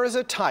 So there is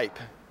a type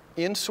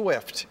in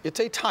Swift,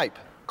 it's a type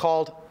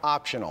called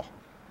optional.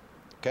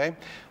 Okay?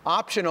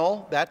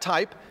 Optional, that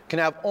type, can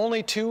have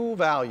only 2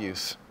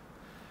 values.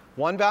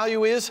 One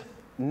value is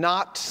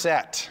not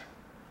set.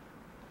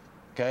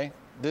 Okay?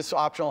 This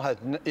optional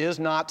is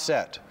not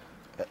set.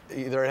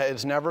 Either it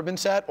has never been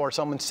set or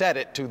someone set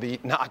it to the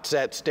not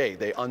set state.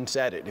 They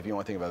unset it, if you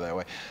want to think about it that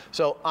way.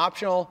 So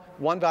optional,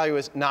 one value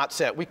is not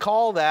set. We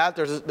call that,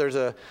 there's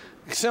a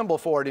symbol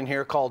for it in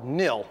here called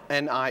nil,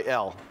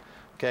 N-I-L.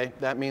 Okay,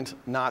 that means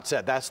not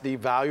set. That's the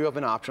value of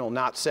an optional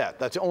not set.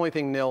 That's the only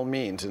thing nil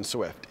means in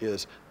Swift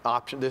is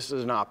option. This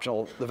is an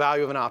optional, the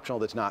value of an optional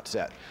that's not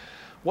set.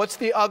 What's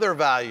the other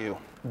value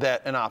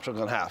that an optional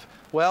can have?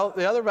 Well,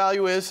 the other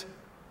value is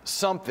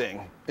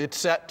something. It's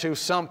set to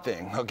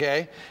something,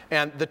 okay?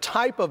 And the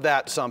type of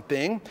that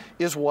something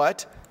is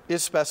what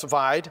is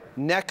specified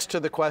next to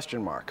the question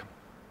mark,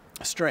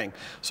 string.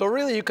 So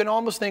really you can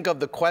almost think of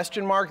the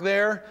question mark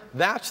there,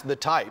 that's the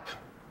type,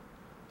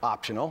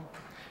 optional.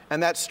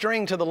 And that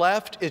string to the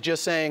left is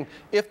just saying,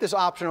 if this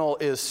optional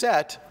is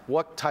set,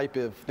 what type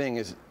of thing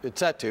is it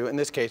set to? In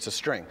this case, a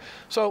string.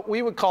 So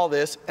we would call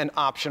this an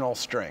optional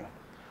string.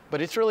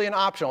 But it's really an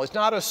optional. It's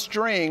not a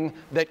string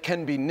that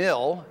can be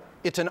nil.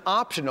 It's an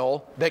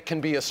optional that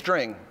can be a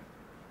string.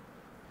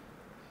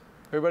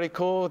 Everybody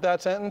cool with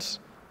that sentence?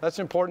 That's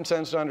an important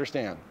sentence to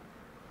understand.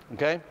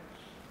 Okay?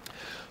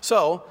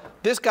 So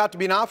this got to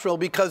be an optional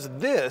because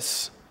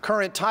this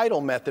current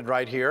title method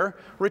right here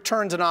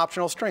returns an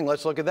optional string.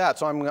 Let's look at that.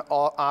 So I'm going to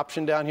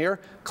option down here,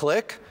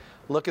 click.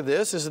 Look at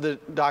this. This is the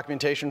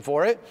documentation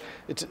for it.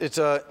 It's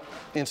a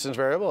instance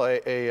variable,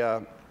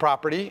 a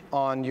property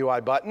on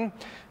UI button.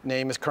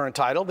 Name is current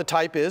title. The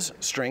type is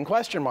string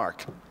question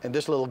mark. And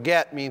this little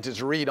get means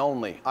it's read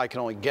only. I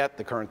can only get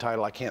the current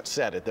title. I can't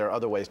set it. There are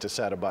other ways to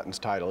set a button's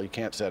title. You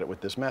can't set it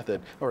with this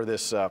method or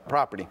this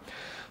property.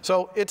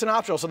 So it's an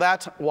optional. So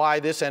that's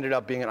why this ended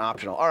up being an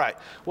optional. All right.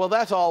 Well,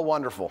 that's all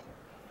wonderful.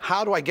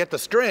 How do I get the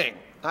string?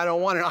 I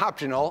don't want an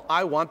optional.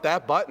 I want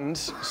that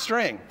button's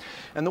string.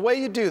 And the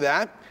way you do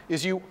that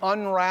is you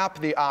unwrap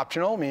the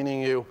optional, meaning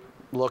you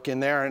look in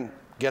there and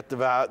get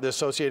the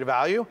associated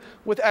value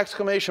with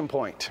exclamation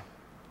point.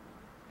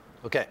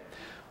 Okay.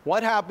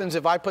 What happens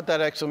if I put that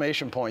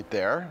exclamation point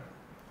there?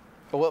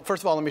 Well,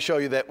 first of all, let me show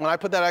you that when I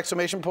put that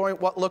exclamation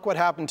point, look what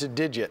happened to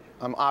digit.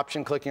 I'm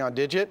option clicking on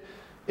digit.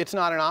 It's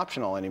not an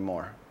optional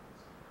anymore.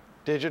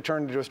 Digit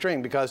turned into a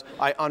string because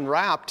I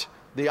unwrapped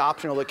the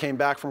optional that came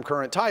back from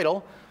current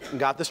title and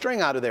got the string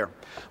out of there.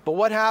 But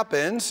what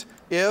happens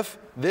if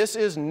this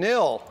is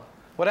nil?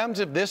 What happens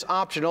if this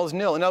optional is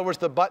nil? In other words,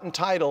 the button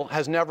title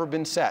has never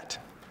been set.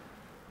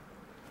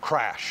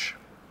 Crash.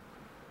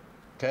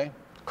 Okay?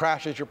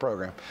 Crashes your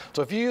program.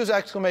 So if you use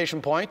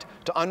exclamation point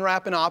to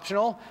unwrap an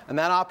optional, and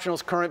that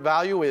optional's current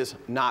value is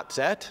not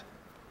set,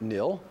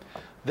 nil,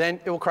 then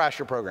it will crash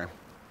your program.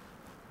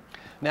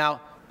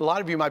 Now, a lot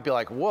of you might be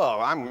like,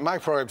 whoa, my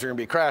programs are going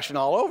to be crashing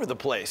all over the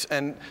place.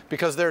 And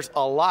because there's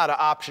a lot of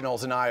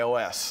optionals in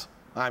iOS.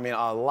 I mean,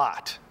 a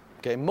lot.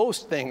 Okay,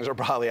 most things are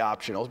probably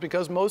optionals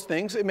because most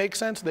things, it makes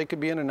sense they could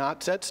be in a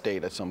not set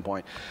state at some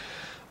point.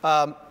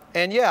 And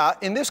yeah,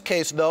 in this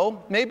case,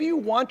 though, maybe you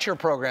want your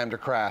program to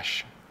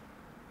crash.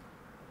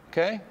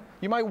 Okay?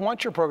 You might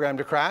want your program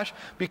to crash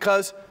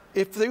because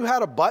if you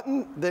had a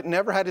button that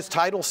never had its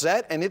title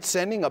set and it's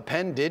sending a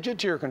pen digit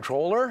to your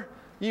controller,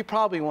 you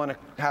probably want to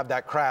have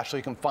that crash so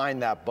you can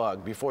find that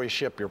bug before you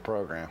ship your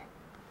program.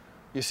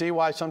 You see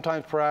why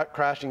sometimes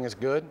crashing is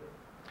good?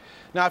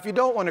 Now, if you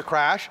don't want to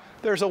crash,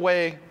 there's a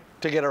way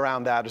to get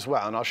around that as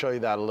well, and I'll show you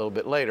that a little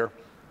bit later.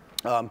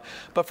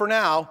 But for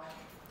now,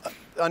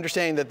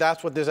 understanding that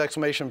that's what this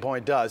exclamation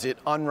point does, it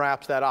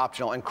unwraps that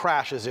optional and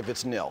crashes if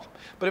it's nil.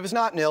 But if it's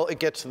not nil, it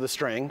gets to the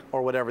string,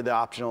 or whatever the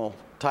optional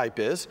type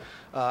is,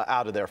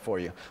 out of there for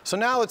you. So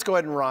now let's go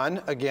ahead and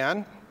run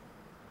again,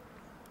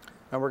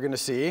 and we're going to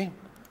see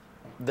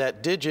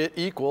that digit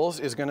equals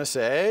is going to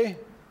say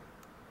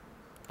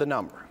the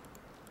number.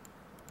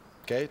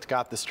 Okay, it's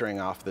got the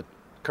string off the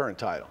current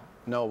title.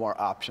 No more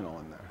optional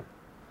in there.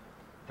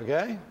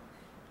 Okay,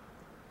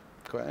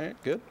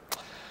 good.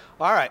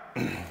 All right,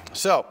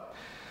 so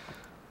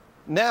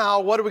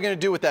now what are we going to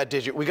do with that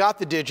digit? We got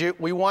the digit.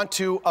 We want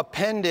to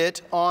append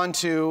it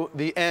onto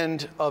the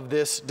end of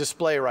this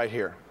display right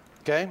here.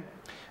 Okay,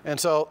 and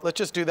so let's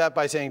just do that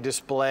by saying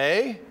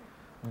display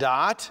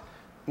dot.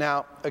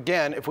 Now,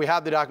 again, if we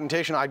have the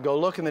documentation, I'd go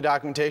look in the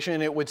documentation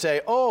and it would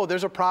say, oh,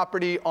 there's a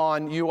property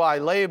on UI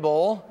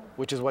label,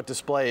 which is what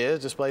display is.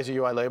 Display is a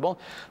UI label.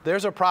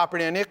 There's a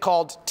property in it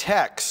called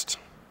text.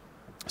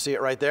 See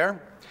it right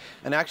there?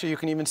 And actually, you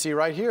can even see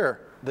right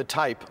here the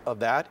type of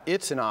that.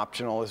 It's an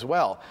optional as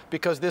well,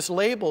 because this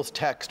label's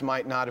text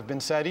might not have been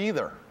set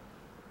either.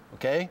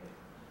 Okay?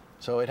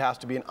 So it has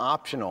to be an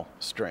optional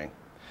string.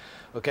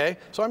 Okay,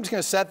 so I'm just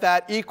going to set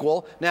that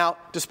equal. Now,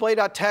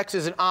 display.text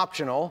is an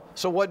optional,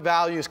 so what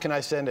values can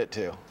I send it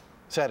to?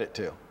 Set it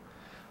to.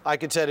 I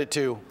could set it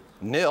to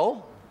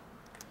nil.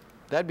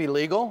 That'd be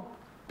legal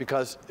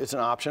because it's an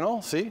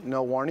optional. See,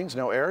 no warnings,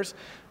 no errors.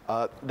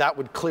 That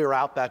would clear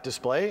out that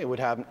display. It would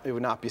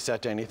not be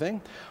set to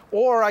anything.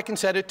 Or I can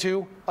set it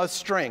to a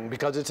string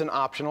because it's an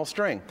optional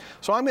string.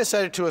 So I'm going to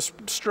set it to a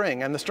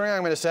string, and the string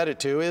I'm going to set it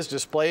to is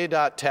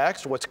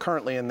display.text, what's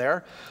currently in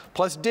there,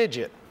 plus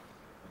digit.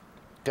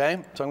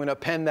 Okay, so I'm going to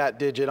append that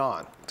digit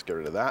on. Let's get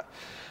rid of that.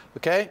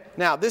 Okay,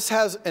 now this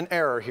has an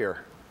error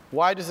here.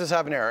 Why does this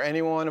have an error?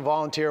 Anyone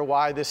volunteer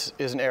why this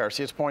is an error?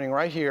 See, it's pointing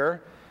right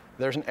here.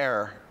 There's an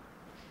error.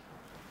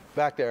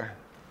 Back there.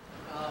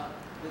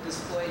 The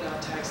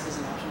display.text is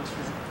an optional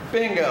string.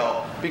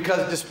 Bingo,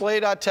 because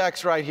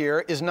display.text right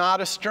here is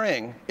not a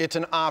string, it's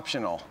an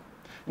optional.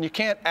 And you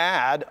can't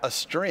add a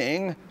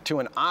string to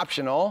an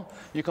optional.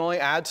 You can only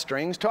add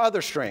strings to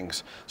other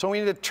strings. So we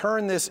need to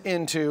turn this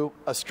into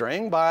a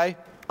string by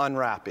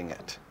unwrapping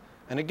it.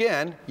 And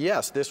again,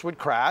 yes, this would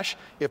crash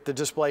if the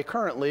display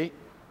currently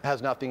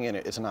has nothing in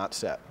it. It's not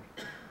set.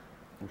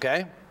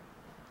 Okay?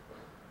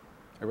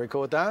 Everybody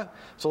cool with that?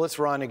 So let's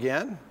run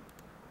again.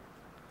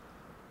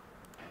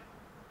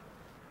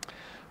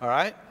 All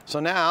right,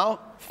 so now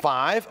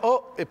 5,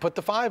 oh, it put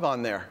the 5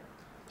 on there.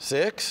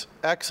 6,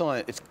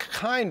 excellent, it's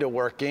kind of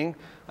working.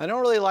 I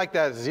don't really like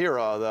that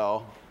 0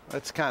 though.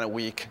 That's kind of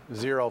weak,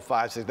 0,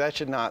 5, 6.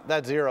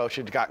 That 0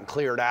 should have gotten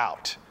cleared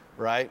out,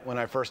 right, when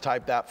I first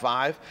typed that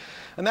 5.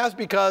 And that's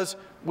because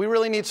we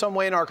really need some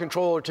way in our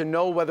controller to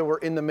know whether we're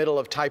in the middle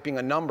of typing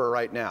a number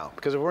right now.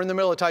 Because if we're in the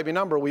middle of typing a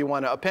number, we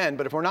want to append,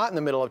 but if we're not in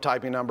the middle of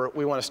typing a number,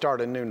 we want to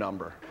start a new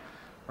number,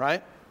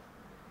 right?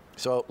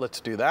 So let's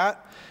do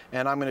that.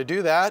 And I'm going to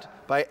do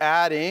that by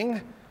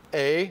adding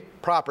a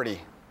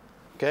property.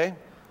 Okay?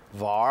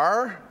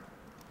 Var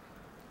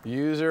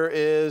user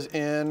is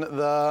in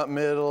the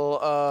middle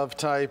of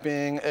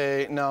typing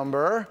a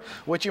number,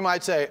 which you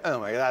might say, oh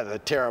my God, that's a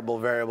terrible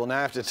variable. Now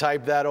I have to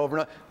type that over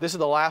and over. This is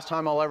the last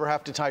time I'll ever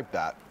have to type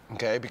that,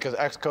 okay? Because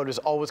Xcode is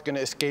always going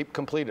to escape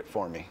complete it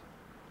for me.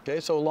 Okay,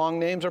 so long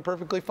names are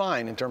perfectly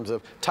fine in terms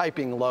of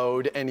typing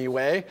load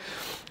anyway.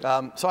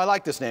 So I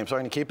like this name, so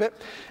I'm going to keep it.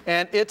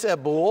 And it's a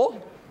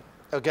bool,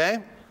 okay?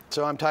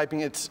 So I'm typing,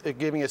 it's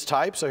giving its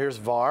type. So here's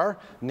var,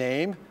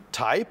 name,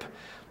 type.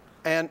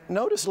 And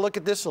notice, look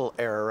at this little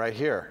error right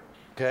here,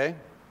 okay?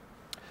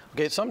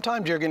 Okay,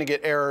 sometimes you're going to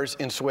get errors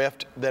in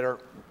Swift that are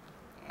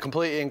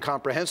completely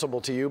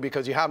incomprehensible to you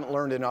because you haven't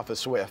learned enough of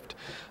Swift.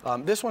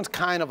 This one's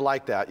kind of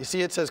like that. You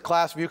see it says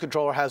class view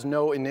controller has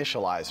no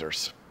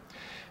initializers.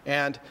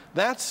 And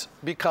that's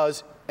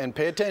because, and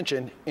pay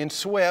attention, in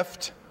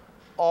Swift,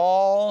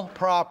 all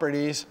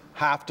properties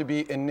have to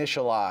be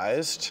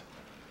initialized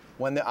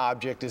when the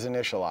object is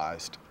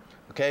initialized.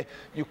 Okay?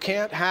 You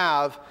can't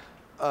have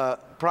a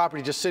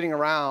property just sitting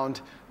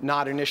around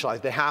not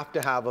initialized. They have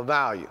to have a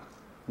value.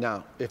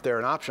 Now, if they're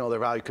an optional, their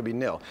value could be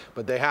nil,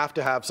 but they have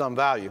to have some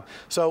value.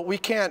 So we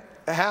can't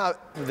have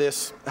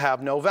this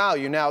have no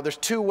value. Now, there's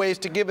 2 ways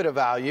to give it a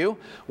value.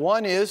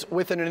 One is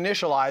with an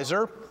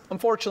initializer.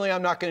 Unfortunately,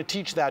 I'm not going to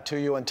teach that to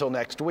you until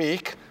next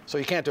week, so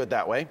you can't do it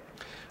that way.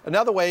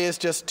 Another way is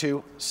just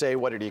to say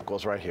what it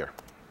equals right here.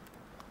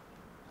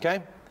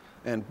 Okay?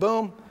 And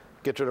boom,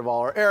 gets rid of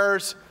all our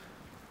errors.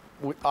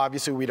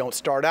 Obviously, we don't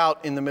start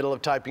out in the middle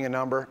of typing a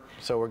number,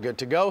 so we're good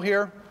to go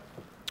here,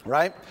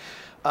 right?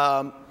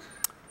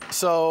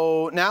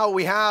 So now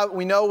we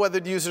know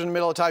whether the user's in the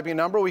middle of typing a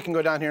number. We can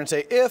go down here and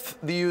say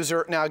if the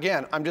user, now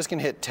again, I'm just going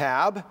to hit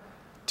tab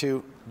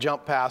to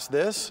jump past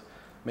this,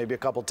 maybe a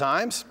couple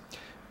times.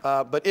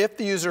 But if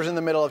the user is in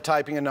the middle of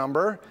typing a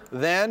number,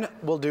 then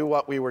we'll do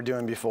what we were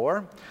doing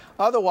before.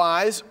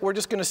 Otherwise, we're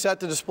just going to set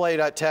the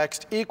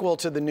display.text equal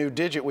to the new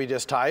digit we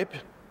just typed,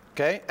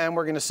 okay? And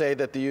we're going to say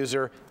that the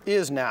user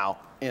is now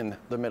in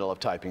the middle of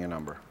typing a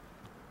number.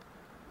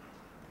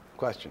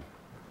 Question?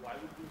 Why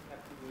would you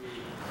have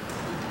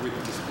to do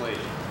with display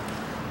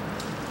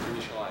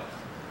initialize?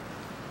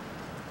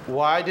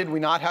 Why did we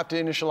not have to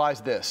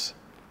initialize this?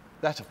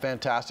 That's a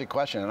fantastic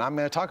question, and I'm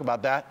going to talk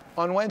about that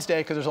on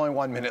Wednesday because there's only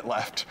 1 minute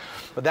left.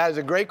 But that is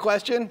a great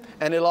question,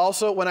 and it'll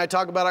also, when I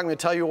talk about it, I'm going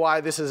to tell you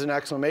why this is an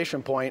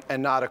exclamation point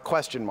and not a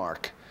question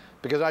mark.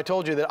 Because I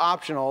told you that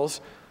optionals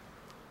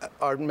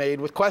are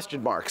made with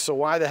question marks. So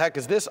why the heck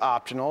is this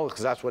optional?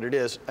 Because that's what it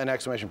is, an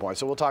exclamation point.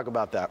 So we'll talk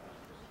about that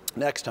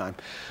next time.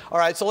 All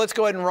right, so let's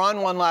go ahead and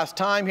run one last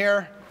time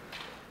here.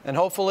 And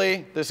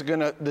hopefully this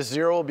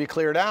 0 will be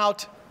cleared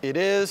out. It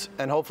is,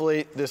 and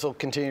hopefully this will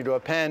continue to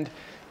append.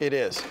 It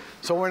is.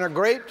 So we're in a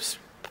great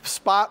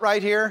spot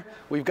right here.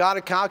 We've got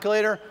a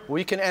calculator.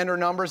 We can enter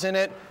numbers in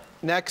it.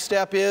 Next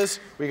step is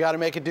we got to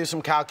make it do some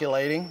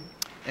calculating.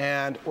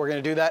 And we're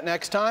going to do that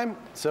next time.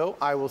 So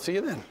I will see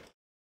you then.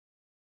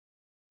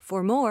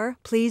 For more,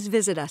 please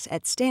visit us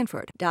at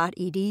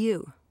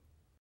stanford.edu.